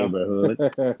black Yeah. neighborhoods.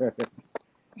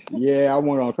 Yeah, I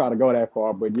won't try to go that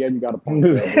far, but yeah, you got a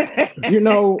point there. But you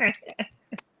know,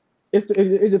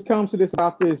 it just comes to this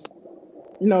about this.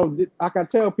 Like I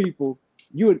tell people,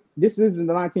 this isn't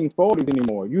the 1940s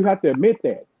anymore. You have to admit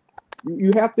that.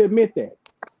 You have to admit that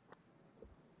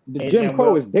the Jim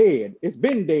Crow Well, is dead. It's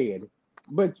been dead,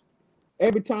 but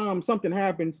every time something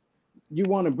happens, you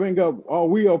want to bring up, "Oh,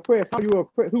 we oppressed." How you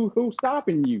oppressed? Who's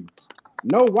stopping you?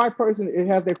 No white person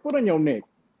has their foot on your neck.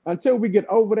 Until we get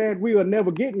over that, we will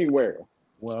never get anywhere.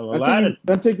 well, a Until lot of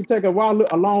you take a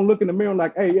long look in the mirror,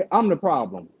 like, "Hey, I'm the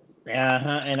problem."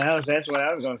 and that's what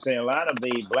I was going to say. A lot of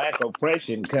the black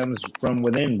oppression comes from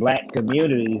within black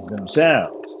communities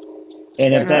themselves.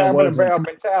 And if That that Yeah. crab in a wasn't, barrel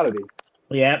mentality.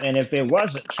 yeah, and if it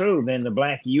wasn't true, then the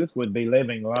black youth would be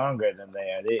living longer than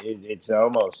they are. It's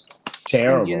almost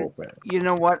And terrible. you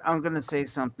know what? I'm gonna say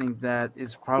something that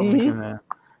is probably Mm-hmm.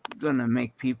 gonna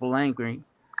make people angry.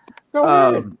 Go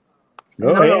ahead. Um, Go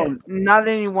ahead. no, not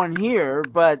anyone here,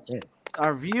 but Yeah.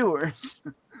 our viewers.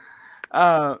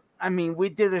 I mean, we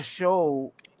did a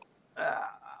show, uh,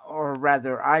 or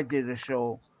rather, I did a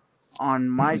show on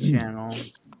my channel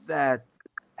that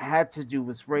had to do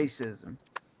with racism.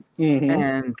 Mm-hmm.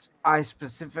 And I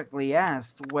specifically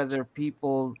asked whether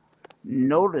people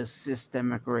notice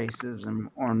systemic racism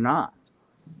or not.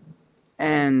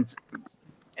 And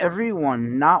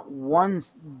everyone, not one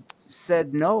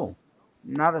said no.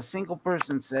 Not a single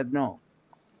person said no.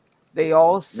 They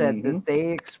all said Mm-hmm. that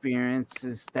they experience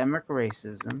systemic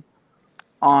racism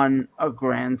on a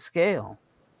grand scale.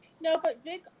 No, but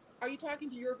Vic, are you talking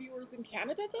to your viewers in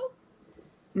Canada though?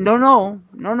 No, no,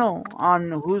 no, no.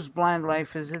 On Whose Blind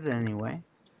Life Is It Anyway?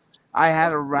 I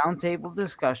had a That's roundtable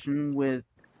discussion with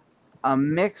a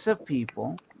mix of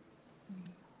people.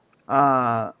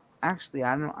 Uh, Actually,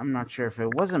 I'm not sure if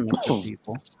it was a mix of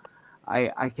people.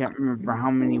 I can't remember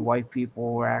how many white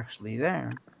people were actually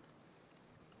there,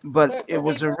 but but it were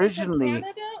they was from originally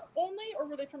Canada only, or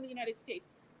were they from the United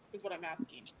States? Is what I'm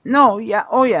asking. no, yeah,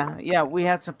 oh yeah, yeah. We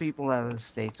had some people out of the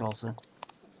states also.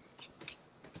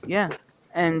 Yeah,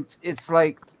 and it's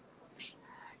like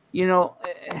you know,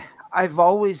 I've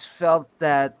always felt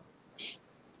that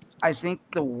I think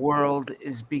the world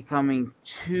is becoming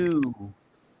too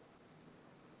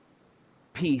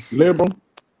PC. Liberal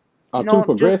or too No, just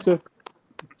progressive.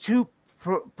 too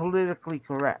politically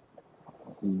correct.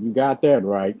 You got that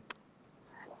right.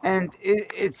 And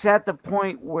it's at the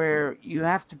point where you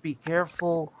have to be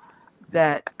careful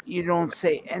that you don't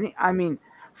say any. I mean,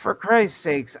 for Christ's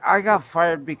sakes, I got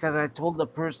fired because I told the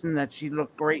person that she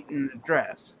looked great in the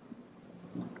dress.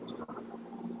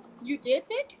 You did,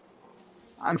 Vic?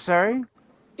 I'm sorry?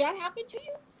 That happened to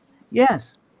you?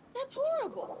 Yes. That's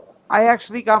horrible. I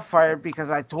actually got fired because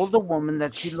I told a woman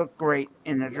that she looked great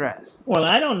in a dress. Well,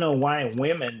 I don't know why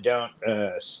women don't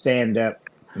stand up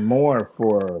more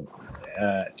for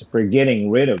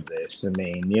getting rid of this. I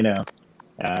mean,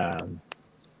 um,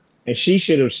 and she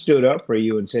should have stood up for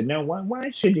you and said, "No,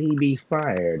 why should he be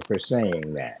fired for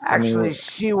saying that?" I mean, Actually,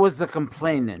 she was the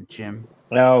complainant, Jim.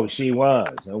 oh, she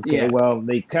was okay. Yes. Well,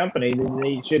 the company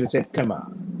they should have said, "Come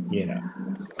on, you know,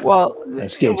 Well,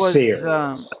 let's get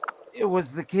serious." it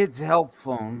was the kids' help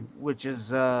phone, which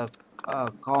is a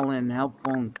call-in help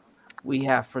phone we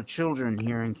have for children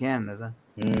here in Canada.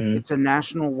 Hmm. It's a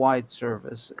national wide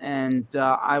service, and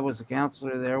I was a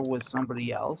counselor there with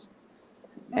somebody else,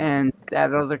 and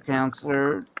that other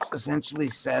counselor essentially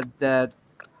said that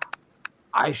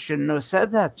I shouldn't have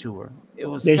said that to her. It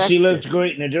was Then she sexist. looks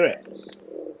great in a dress.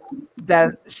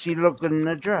 That she looked good in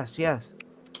a dress, yes.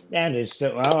 That is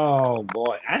so. Oh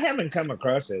boy, I haven't come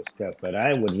across this stuff, but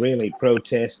I would really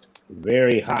protest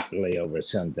very hotly over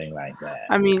something like that.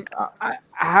 I mean, I,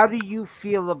 how do you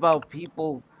feel about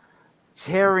people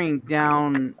tearing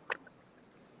down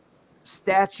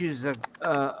statues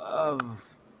of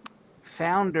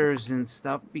founders and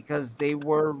stuff because they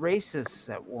were racists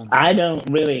at one I point? don't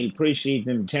really appreciate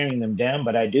them tearing them down,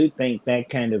 but I do think that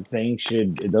kind of thing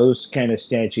those kind of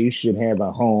statues should have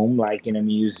a home, like in a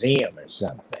museum or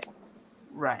something.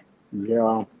 Right.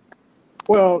 yeah.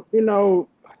 Well,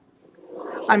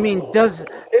 I mean, does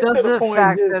It's does to the the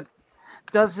point fact that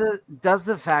just does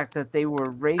the fact that they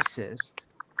were racist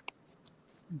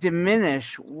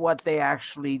diminish what they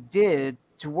actually did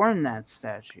to earn that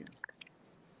statue?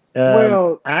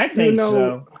 well, I you think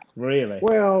know, so. Really.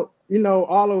 well,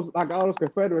 all those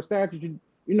Confederate statues,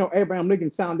 Abraham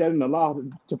Lincoln signed that in the law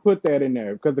to put that in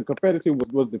there because the Confederacy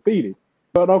was defeated.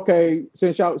 But okay,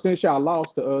 since y'all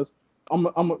lost to us,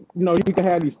 you can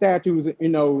have these statues,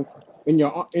 in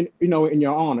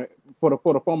your honor for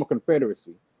the former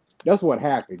Confederacy. That's what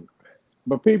happened.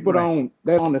 But people Right.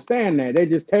 they don't understand that. They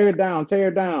just tear it down, tear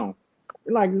it down.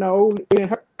 They're like, no, it didn't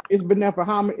hurt. It's been there for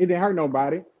how many? It didn't hurt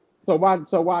nobody. So why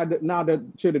now that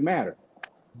should it matter?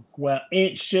 Well,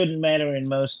 it shouldn't matter in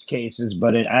most cases,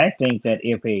 but I think that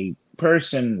if a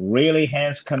person really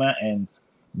has come out and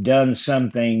done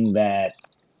something that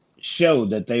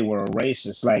showed that they were a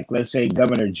racist, like let's say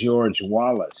Governor George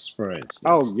Wallace, for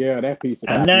Oh instance, yeah, that piece of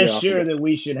I'm not yeah, I sure forgot. that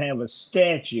we should have a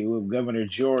statue of Governor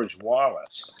George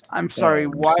Wallace. I'm sorry.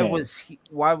 Stand.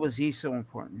 Why was he so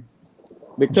important?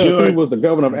 Because he George, was the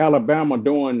governor of Alabama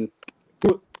doing.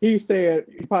 He said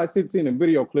you probably seen a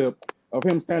video clip of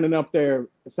him standing up there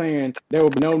saying there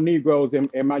will be no Negroes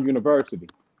in my university.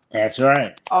 that's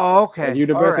right. Oh, At the okay.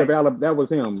 All University of right. Alabama, that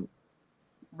was him.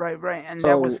 Right, right. And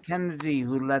that was So Kennedy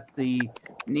who let the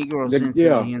Negroes into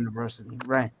the yeah. university.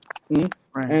 Right, Mhm.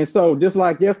 right. And so just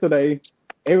like yesterday,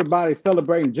 everybody's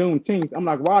celebrating Juneteenth. I'm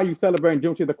like, why are you celebrating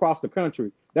Juneteenth across the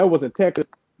country? That was in Texas.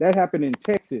 That happened in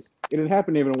Texas. It didn't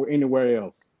happen anywhere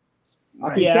else. I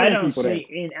Right. keep Yeah, telling people that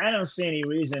I don't see any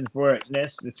reason for it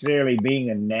necessarily being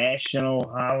a national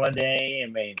holiday.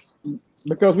 I mean,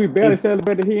 because we barely if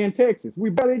celebrate it here in Texas. We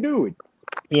barely do it.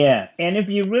 yeah, and if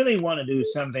you really want to do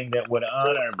something that would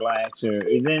honor blacks, or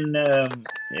then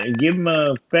give them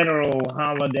a federal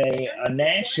holiday, a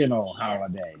national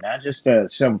holiday, not just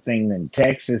something in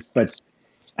Texas. But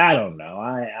I don't know.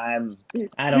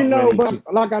 I don't really. But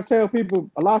like I tell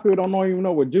people, a lot of people don't even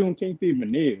know what Juneteenth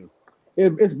even is.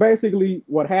 It's basically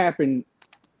what happened.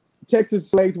 Texas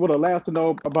slaves were the last to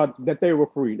know about that they were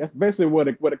free. That's basically what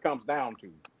it comes down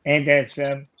to. And that's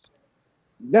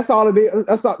That's all it is.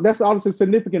 That's all the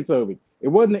significance of it. It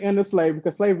wasn't the end of slavery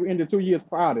because slavery ended 2 years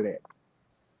prior to that.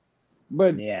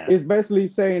 But yeah. it's basically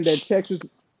saying that Texas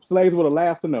slaves were the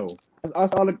last to know.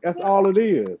 That's all Well, it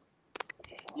is.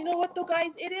 you know what though,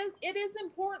 guys? It is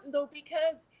important though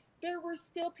because there were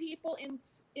still people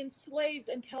enslaved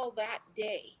until that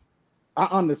day I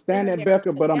in understand that, America.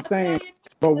 Becca, but I'm That's why saying, it's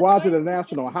but that's why why to the it's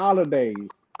national significant. holidays?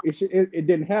 It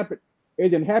didn't happen. It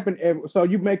didn't happen. So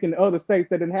you making other states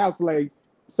that didn't have slaves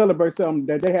celebrate something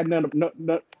that they had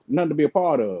none to be a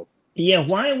part of. Yeah,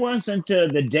 why wasn't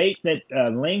the date that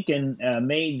Lincoln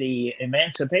made the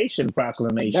Emancipation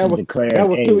That Proclamation was that declared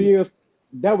was two a years.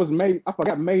 That was May. I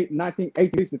forgot May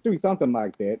 1863, something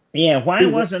like that. yeah? Why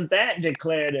He wa- wasn't that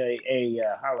declared a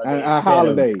holiday a instead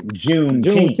of holiday, Juneteenth?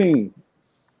 Juneteenth.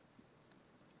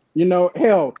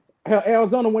 Hell,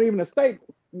 Arizona wasn't even a state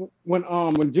when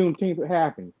Juneteenth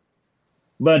happened.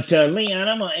 Leon,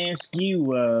 I'm gonna ask you.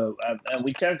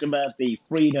 We talked about the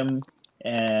freedom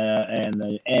and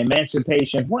the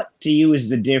emancipation. What to you is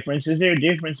the difference? Is there a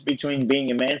difference between being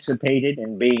emancipated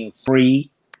and being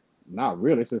free? Not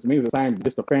really. It just means the same,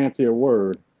 just a fancier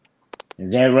word.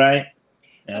 Is that right?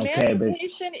 Okay, but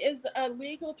Emancipation is a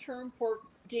legal term for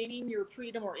gaining your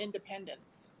freedom or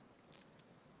independence.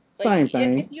 Like Same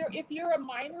thing. if you're a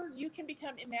minor, you can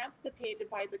become emancipated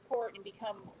by the court and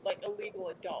become like a legal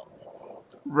adult.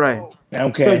 Right.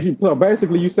 So okay. So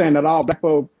basically, you saying that all black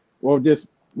folk were just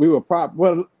we were prop.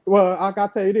 Well, I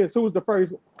gotta tell you this. Who was the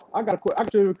first? I got a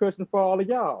question for all of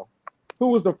y'all. Who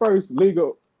was the first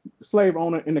legal slave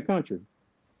owner in the country?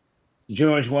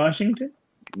 George Washington.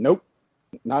 Nope,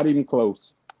 not even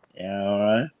close. Yeah, all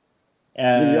right.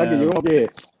 I give you one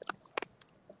guess.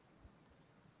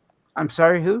 I'm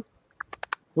sorry, who?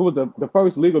 Who was the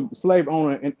first legal slave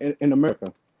owner in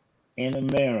America? In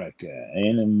America,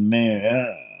 in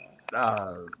America,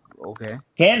 Uh okay.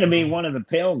 can to be one of the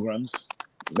pilgrims,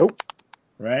 Nope.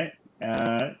 right?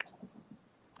 Uh,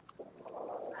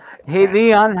 Hey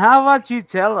Leon, how about you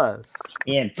tell us?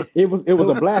 yeah, It was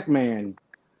a who? black man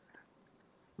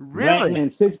Black. Really?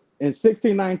 in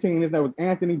 1619. His name was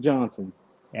Anthony Johnson.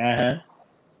 Uh-huh.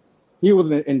 He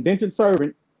was an indentured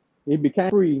servant. He became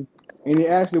free, and he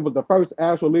actually was the first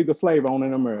actual legal slave owner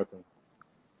in America.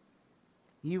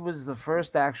 He was the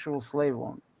first actual slave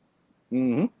owner.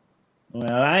 Hmm.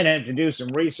 Well, I'd have to do some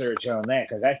research on that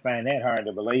because I find that hard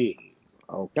to believe.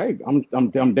 Okay,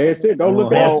 I'm dead set. Go I'm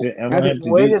look gonna it up. have Well, to. I'm gonna Anthony, have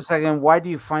to wait do. a second. Why do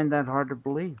you find that hard to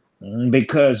believe?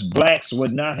 Because blacks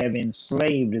would not have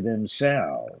enslaved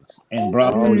themselves and Oh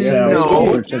brought no, Oh, no, yes, no. they themselves No,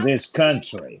 over did. to Slavery, this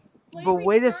country. but slavery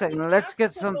wait a started second. in Let's get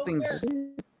Africa though, something.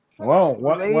 where Whoa, tribes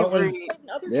what was? Slavery. enslaved in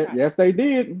other Yes, tribes. they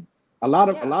did. A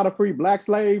Yes. lot of free black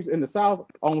slaves in the South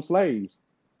owned slaves.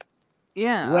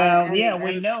 Yeah, Well, yeah,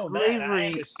 we and know that. I slavery.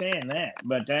 understand that,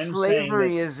 but I'm saying that.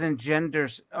 Slavery isn't gender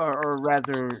or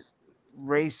rather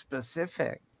race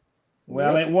specific.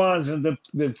 Well, Yep. it was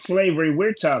the slavery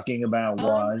we're talking about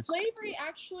was.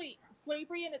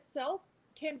 Slavery in itself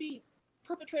can be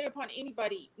perpetrated upon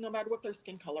anybody, no matter what their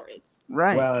skin color is.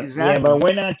 Right, Well, yeah, exactly. but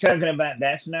we're not talking about.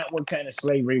 That's not what kind of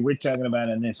slavery we're talking about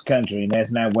in this country, and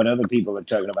that's not what other people are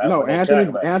talking about No, when they talk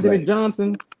about Anthony slavery.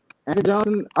 Johnson. Anthony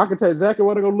Johnson. I can tell you exactly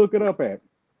where to go look it up at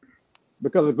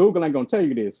because Google ain't gonna tell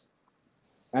you this.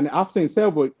 And I've seen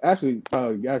several. Actually,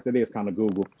 after this kind of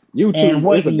Google, And YouTube.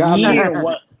 what It's a guy named year?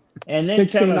 What? And then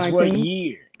tell us what 1619.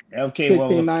 year. Okay, well,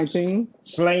 1619.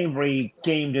 slavery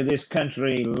came to this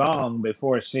country long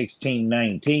before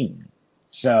 1619,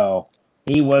 so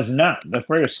he was not the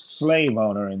first slave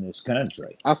owner in this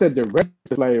country. I said the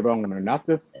registered slave owner, not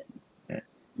the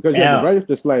because you have the Yeah.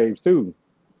 registered slaves too.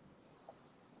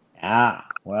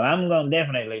 Well, I'm gonna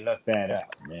definitely look that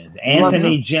up. Plus,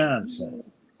 Anthony Johnson.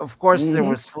 of course, there Hmm.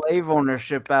 was slave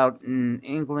ownership out in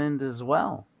England as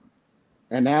well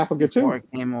And Africa before too.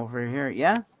 it came over here.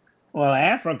 Yeah. Well,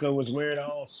 Africa was where it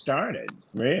all started,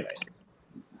 really.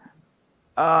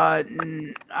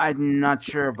 I'm not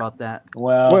sure about that.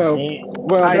 Well,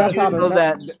 Well, I that's do how know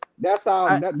that.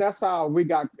 I that's how we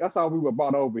got. That's how we were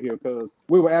brought over here because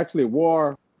we were actually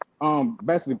war,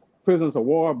 basically prisoners of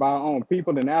war by our own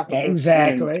people in Africa,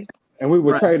 exactly. and we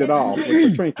were right. traded And off for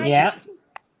I trinkets. Yeah, think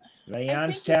his- I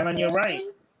Leon's think telling you right.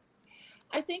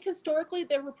 historically,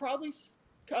 there were probably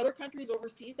other countries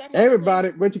overseas that had slaves.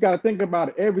 Everybody, but you got to think about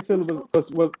it. Every syllable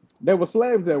was there were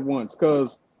slaves at once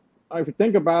because if you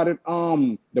think about it,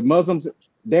 the Muslims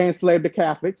they enslaved the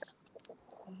Catholics.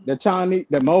 The Chinese,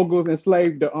 the Mongols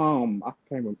enslaved the I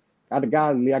can't remember. I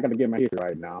got to get my history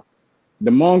right now.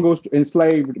 The Mongols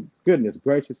enslaved. Goodness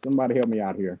gracious, somebody help me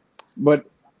out here. But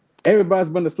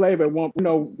everybody's been a slave at one.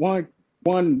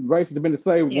 One race has been a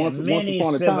slave Yeah, once many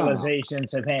upon a time.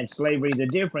 civilizations have had slavery. The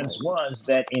difference was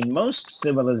that in most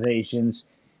civilizations,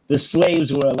 the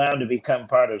slaves were allowed to become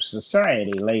part of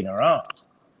society later on.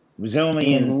 It was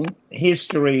only in Hmm.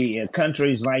 history,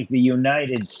 countries like the United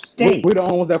We the only States.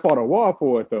 ones that fought a war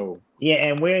for it though. Yeah,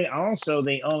 and we're also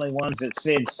the only ones that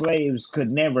said slaves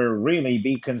could never really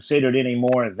be considered any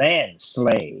more than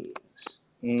slaves.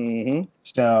 Hmm.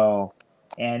 So,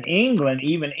 and England,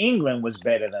 even England was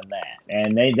better than that.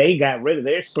 And they got rid of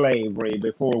their slavery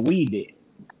before we did.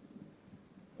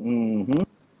 Hmm.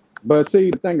 But see,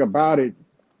 the thing about it,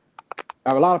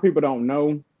 a lot of people don't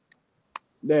know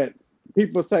that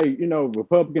people say,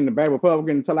 Republican, the bad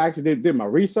Republican, until I actually did my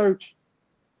research.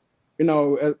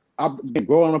 I've been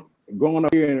growing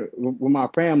up here with my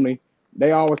family.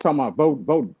 They always talking about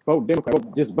vote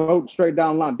Democrat, just vote straight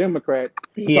down line Democrat.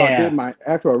 So I did Yeah. my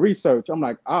actual research. I'm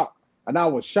like, and I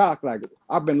was shocked. Like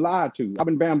I've been lied to. I've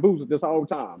been bamboozled this whole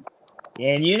time.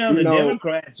 And you know, You the know,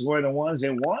 Democrats were the ones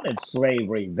that wanted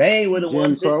slavery. They were the Jim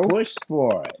ones that Crow, pushed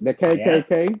for it. the Yeah.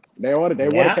 KKK. They were the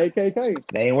Yeah. KKK.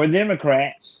 They were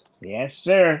Democrats. Yes,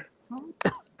 sir.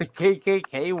 The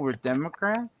KKK were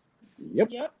Democrats. Yep.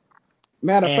 Yep.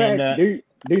 Matter of And fact,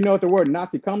 do you know what the word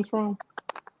Nazi comes from?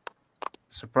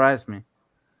 Surprised me.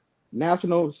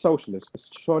 National Socialist. It's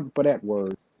short for that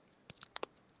word.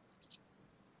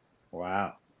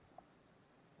 wow.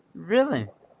 Really?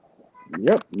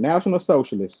 Yep, National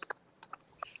Socialist.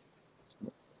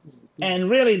 And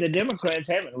really, the Democrats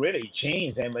haven't really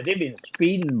changed that, but they've been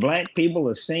feeding black people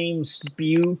the same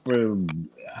spew for,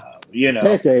 you know,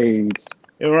 Decades.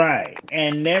 right,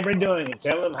 and never doing it.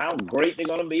 Tell them how great they're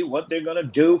going to be, what they're going to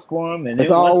do for them, and It's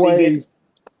then once they get, always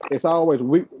it's always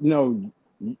we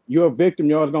you're a victim,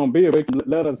 you're always gonna be a victim.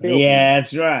 Let us help you. yeah,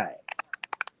 that's right.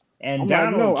 And I'm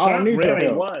like, no, Donald I don't Trump need your really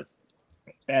help. was.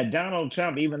 Donald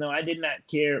Trump, even though I did not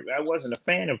care, I wasn't a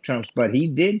fan of Trump's, but he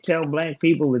did tell black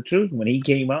people the truth when he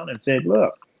came out and said,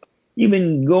 look, you've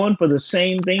been going for the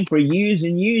same thing for years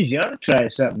and years. You ought to try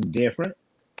something different,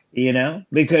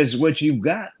 because what you've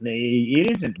got,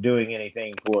 it isn't doing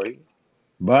anything for you.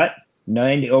 But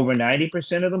over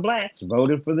 90% of the blacks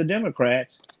voted for the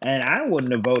Democrats, and I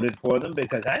wouldn't have voted for them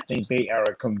because I think they are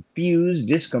a confused,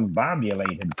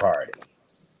 discombobulated party.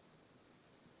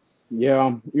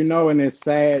 Yeah, and it's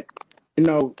sad.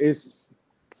 It's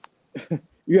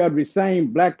you have the same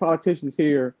black politicians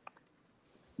here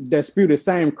that spew the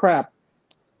same crap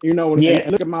You know, Yeah,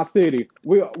 and look at my city.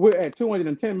 We're at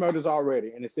 210 murders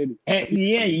already in the city. and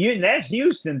yeah, that's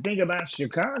Houston. Think about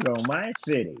Chicago, my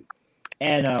city,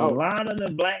 and a Oh, lot of the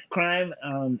black crime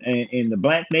in the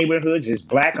black neighborhoods is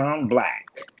black on black.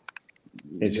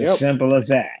 It's as yep. simple as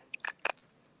that.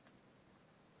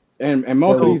 And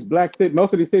most of So So these black cities,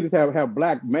 most of these cities have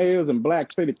black mayors and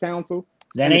black city council,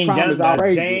 that and the ain't crime is done a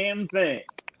outrageous. damn thing.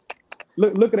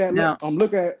 Look at that. now, I'm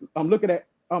looking at.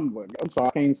 I'm sorry,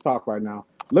 I can't even talk right now.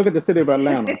 Look at the city of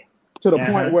Atlanta, to the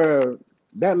point Uh-huh. where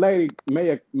that lady,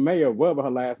 Mayor, whatever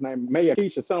her last name, Mayor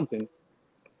Keisha something,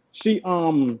 she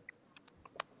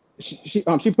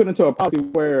she put into a policy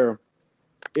where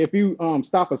if you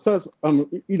stop a such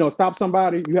stop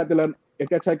somebody, you have to let if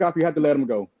they take off, you have to let them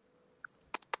go.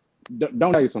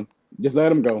 Don't chase them, just let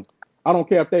them go. I don't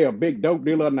care if they're a big dope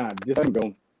dealer or not, just let them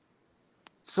go.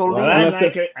 so Well, I'd Leon, Unless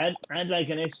like the I'd like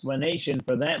an explanation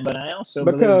for that, but I also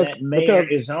believe because that mayor because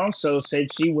is also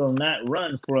said she will not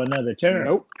run for another term.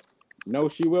 nope, no,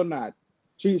 she will not.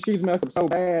 She's messed up so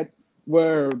bad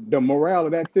where the morale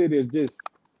of that city is just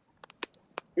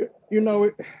you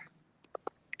know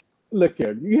look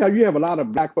here, you have a lot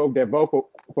of black folk that vote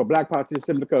for black politicians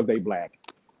simply because they black.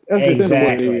 That's just simply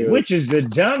what it Exactly, is. which is the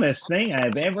dumbest thing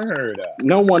I've ever heard of.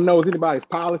 No one knows anybody's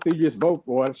policy. You just vote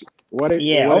for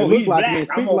Yeah, what they oh, look he's like me black. and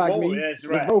I'm speak gonna like vote. me. That's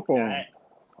Let's right. vote for them.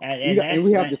 And And that's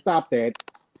we have that. to stop that.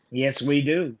 Yes, we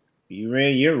do.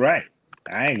 You're right.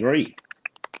 I agree.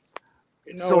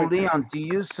 You so know, Leon, do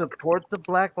you support the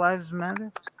Black Lives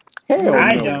Matter hell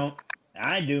I movement? no, don't.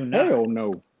 I do not. hell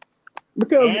no,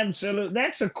 because Absolute.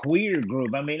 That's a queer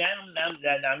group. I mean,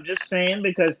 I'm just saying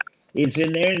because it's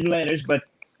in their letters, but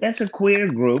that's a queer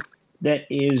group that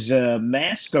is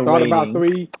started about masquerading.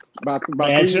 three, about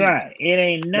That's three, right. It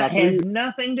ain't not about has three.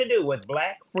 nothing to do with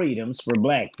black freedoms for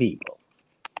black people.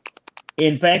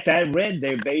 In fact, I read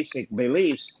their basic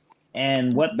beliefs,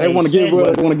 and what They they want to get said rid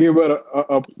of. was They want to get rid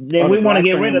that of the we want to black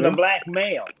get rid of the family. black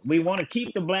male. We want to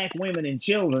keep the black women and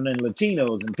children and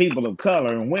Latinos and people of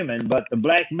color and women, but the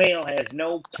black male has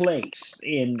no place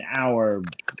in our,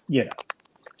 you know,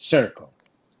 circle.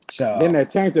 Then So, they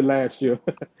changed it last year.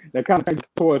 They kind of changed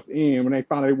it towards the end when they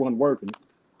found out it wasn't working.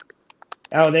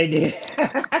 oh, they did.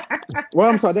 Well,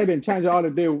 I'm sorry, they didn't change it. All they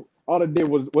did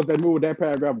was they moved that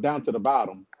paragraph down to the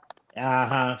bottom.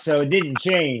 Uh-huh. So it didn't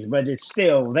change, but it's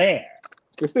still there.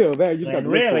 It's still there. You just got And to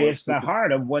look really, for it's it the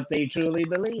heart of what they truly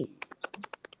believe.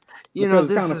 You know, because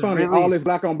it's this kind of is funny. really All this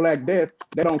black on black death,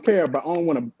 they don't care about only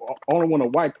when a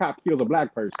white cop kills a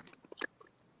black person.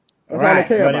 That's all they Right.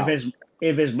 care But about.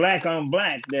 if it's black on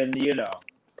black, then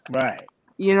right.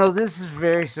 this is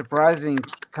very surprising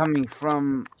coming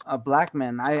from a black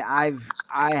man. I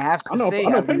have I to know say I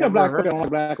know I've plenty of never black people heard don't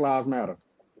like that. Black Lives Matter.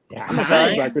 I I'm know plenty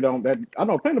of sorry. black people don't that I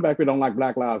know plenty of black people don't like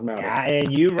Black Lives Matter.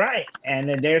 And you're right. And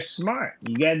they're smart.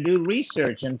 You got to do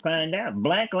research and find out.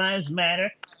 Black Lives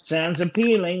Matter sounds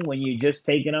appealing when you just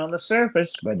take it on the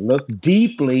surface, but look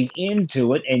deeply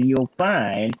into it and you'll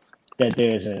find that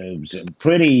there's some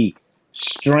pretty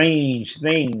strange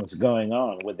things going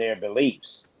on with their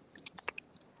beliefs.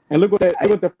 And look I,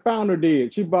 what the founder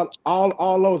did. She bought all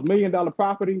those $1 million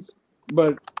properties,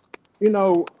 but you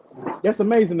know that's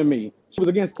amazing to me. She was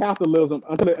against capitalism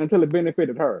until it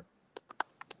benefited her.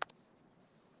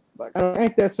 Like,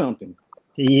 ain't that something?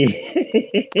 Yeah.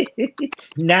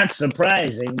 Not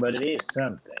surprising, but it is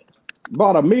something.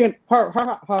 Bought a million. Her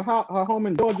home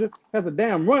in Georgia has a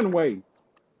damn runway.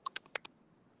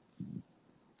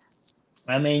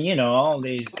 I mean, all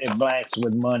these blacks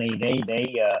with money,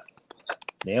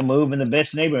 they're moving the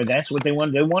best neighborhood. That's what they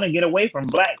want. They want to get away from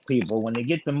black people. When they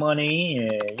get the money,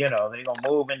 they're gonna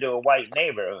move into a white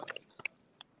neighborhood.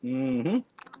 Hmm.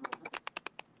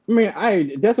 I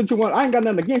mean, that's what you want. I ain't got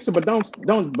nothing against it, but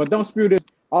don't spew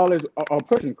all this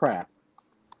oppression crap.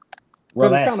 Well,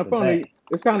 Because it's that's kind of the thing. funny.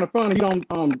 It's kind of funny.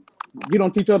 You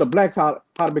don't teach other blacks how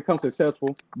to become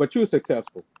successful, but you're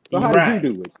successful. So You're how did you right.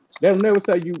 do it? They'll never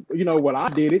say well, I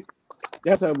did it.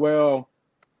 They'll say, well,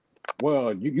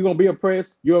 you're gonna be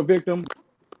oppressed. You're a victim.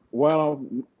 Well,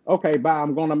 okay, bye.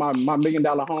 I'm going to my $1 million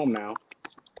home now.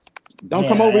 Don't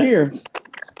come over Yeah, here.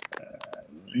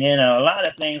 a lot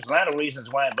of things, a lot of reasons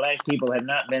why black people have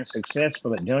not been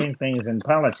successful at doing things in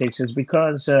politics is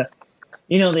because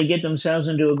they get themselves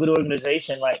into a good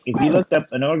organization. Like if you looked up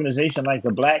an organization like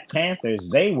the Black Panthers,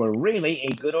 they were really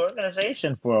a good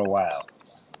organization for a while.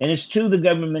 And it's true the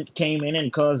government came in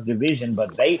and caused division,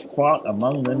 but they fought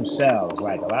among themselves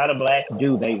like a lot of blacks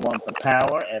do. They want the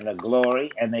power and the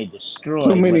glory, and they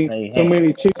Too destroyed what many, they too had.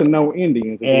 many chiefs and no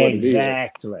Indians is what it is.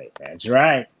 Exactly. That's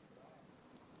right.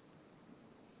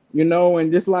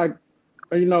 And just like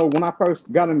when I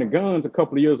first got into guns a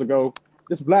couple of years ago,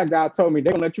 this black guy told me they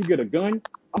gonna let you get a gun.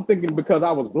 I'm thinking because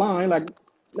I was blind. Like,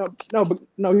 no.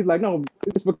 He's like, no,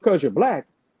 it's because you're black.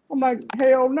 I'm like,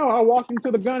 hell no. I walked into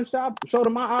the gun shop, showed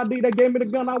them my ID. They gave me the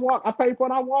gun. I paid for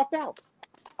it. And I walked out.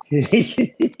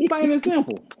 Plain and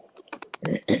simple.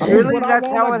 Really? That's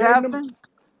how it happened?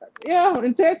 Yeah,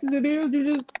 in Texas it is. You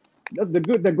just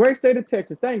the great state of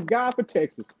Texas. Thank God for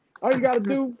Texas. All you got to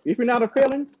do, if you're not a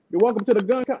felon, you're welcome to the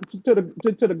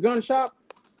gun shop.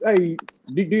 Hey,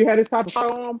 do you have this type of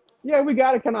firearm? Yeah, we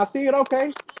got it. Can I see it?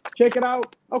 Okay, check it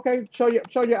out. Okay, show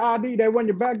your ID. They run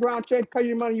your background check, pay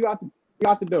your money. You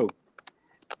out the door.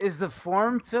 Is the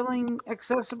form filling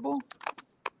accessible?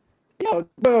 Yeah,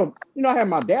 well, I have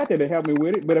my dad there to help me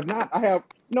with it. But if not, I have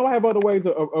other ways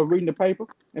of reading the paper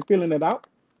and filling it out.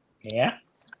 Yeah.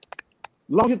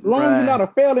 Long as you're not a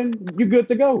felon, you're good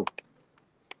to go.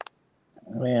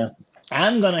 Well,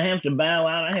 I'm gonna have to bow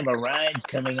out. I have a ride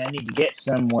coming. I need to get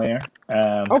somewhere.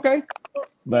 Okay.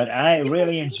 But I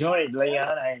really enjoyed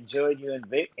Leon. I enjoyed you and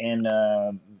Vic and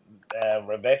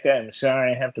Rebecca. I'm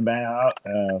sorry I have to bow out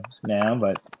now,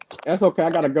 but that's okay. I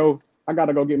gotta go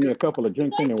get me a couple of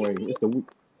drinks anyway. It's the week.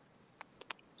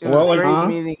 It was great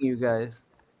meeting you guys.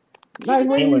 Nice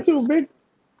meeting you too, Vic.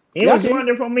 It was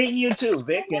wonderful meeting you too,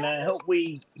 Vic, and I hope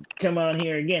we come on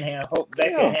here again. I hope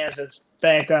Becca has us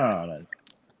back on.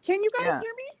 Can you guys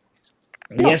hear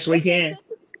me? Yes, we can.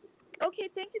 Okay,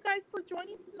 thank you guys for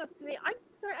joining us today. I'm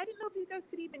sorry, I didn't know if you guys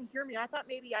could even hear me. I thought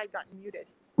maybe I got muted.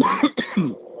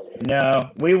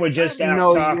 No, we were just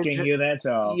out talking you, that's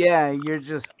all. Yeah, you're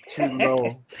just too low.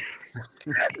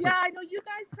 Yeah, I know. You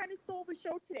guys kind of stole the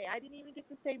show today. I didn't even get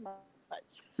to say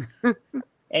much.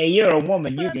 Hey, you're a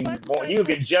woman. You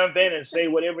can jump in and say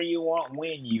whatever you want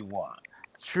when you want.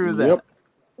 True that. Yep.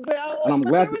 Well, and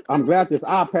I'm glad this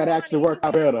iPad actually worked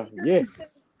out better.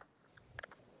 Yes.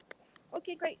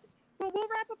 Okay, great. Well, we'll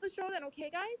wrap up the show then, okay,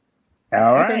 guys?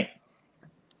 All right.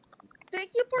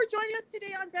 Thank you for joining us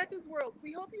today on Becca's World.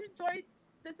 We hope you enjoyed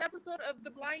this episode of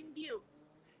The Blind View.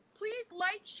 Please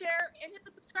like, share, and hit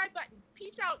the subscribe button.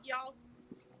 Peace out, y'all.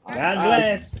 God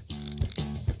bless.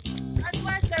 God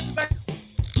bless everybody.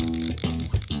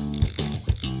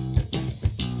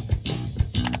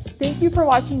 Thank you for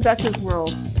watching Becca's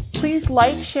World. Please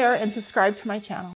like, share, and subscribe to my channel.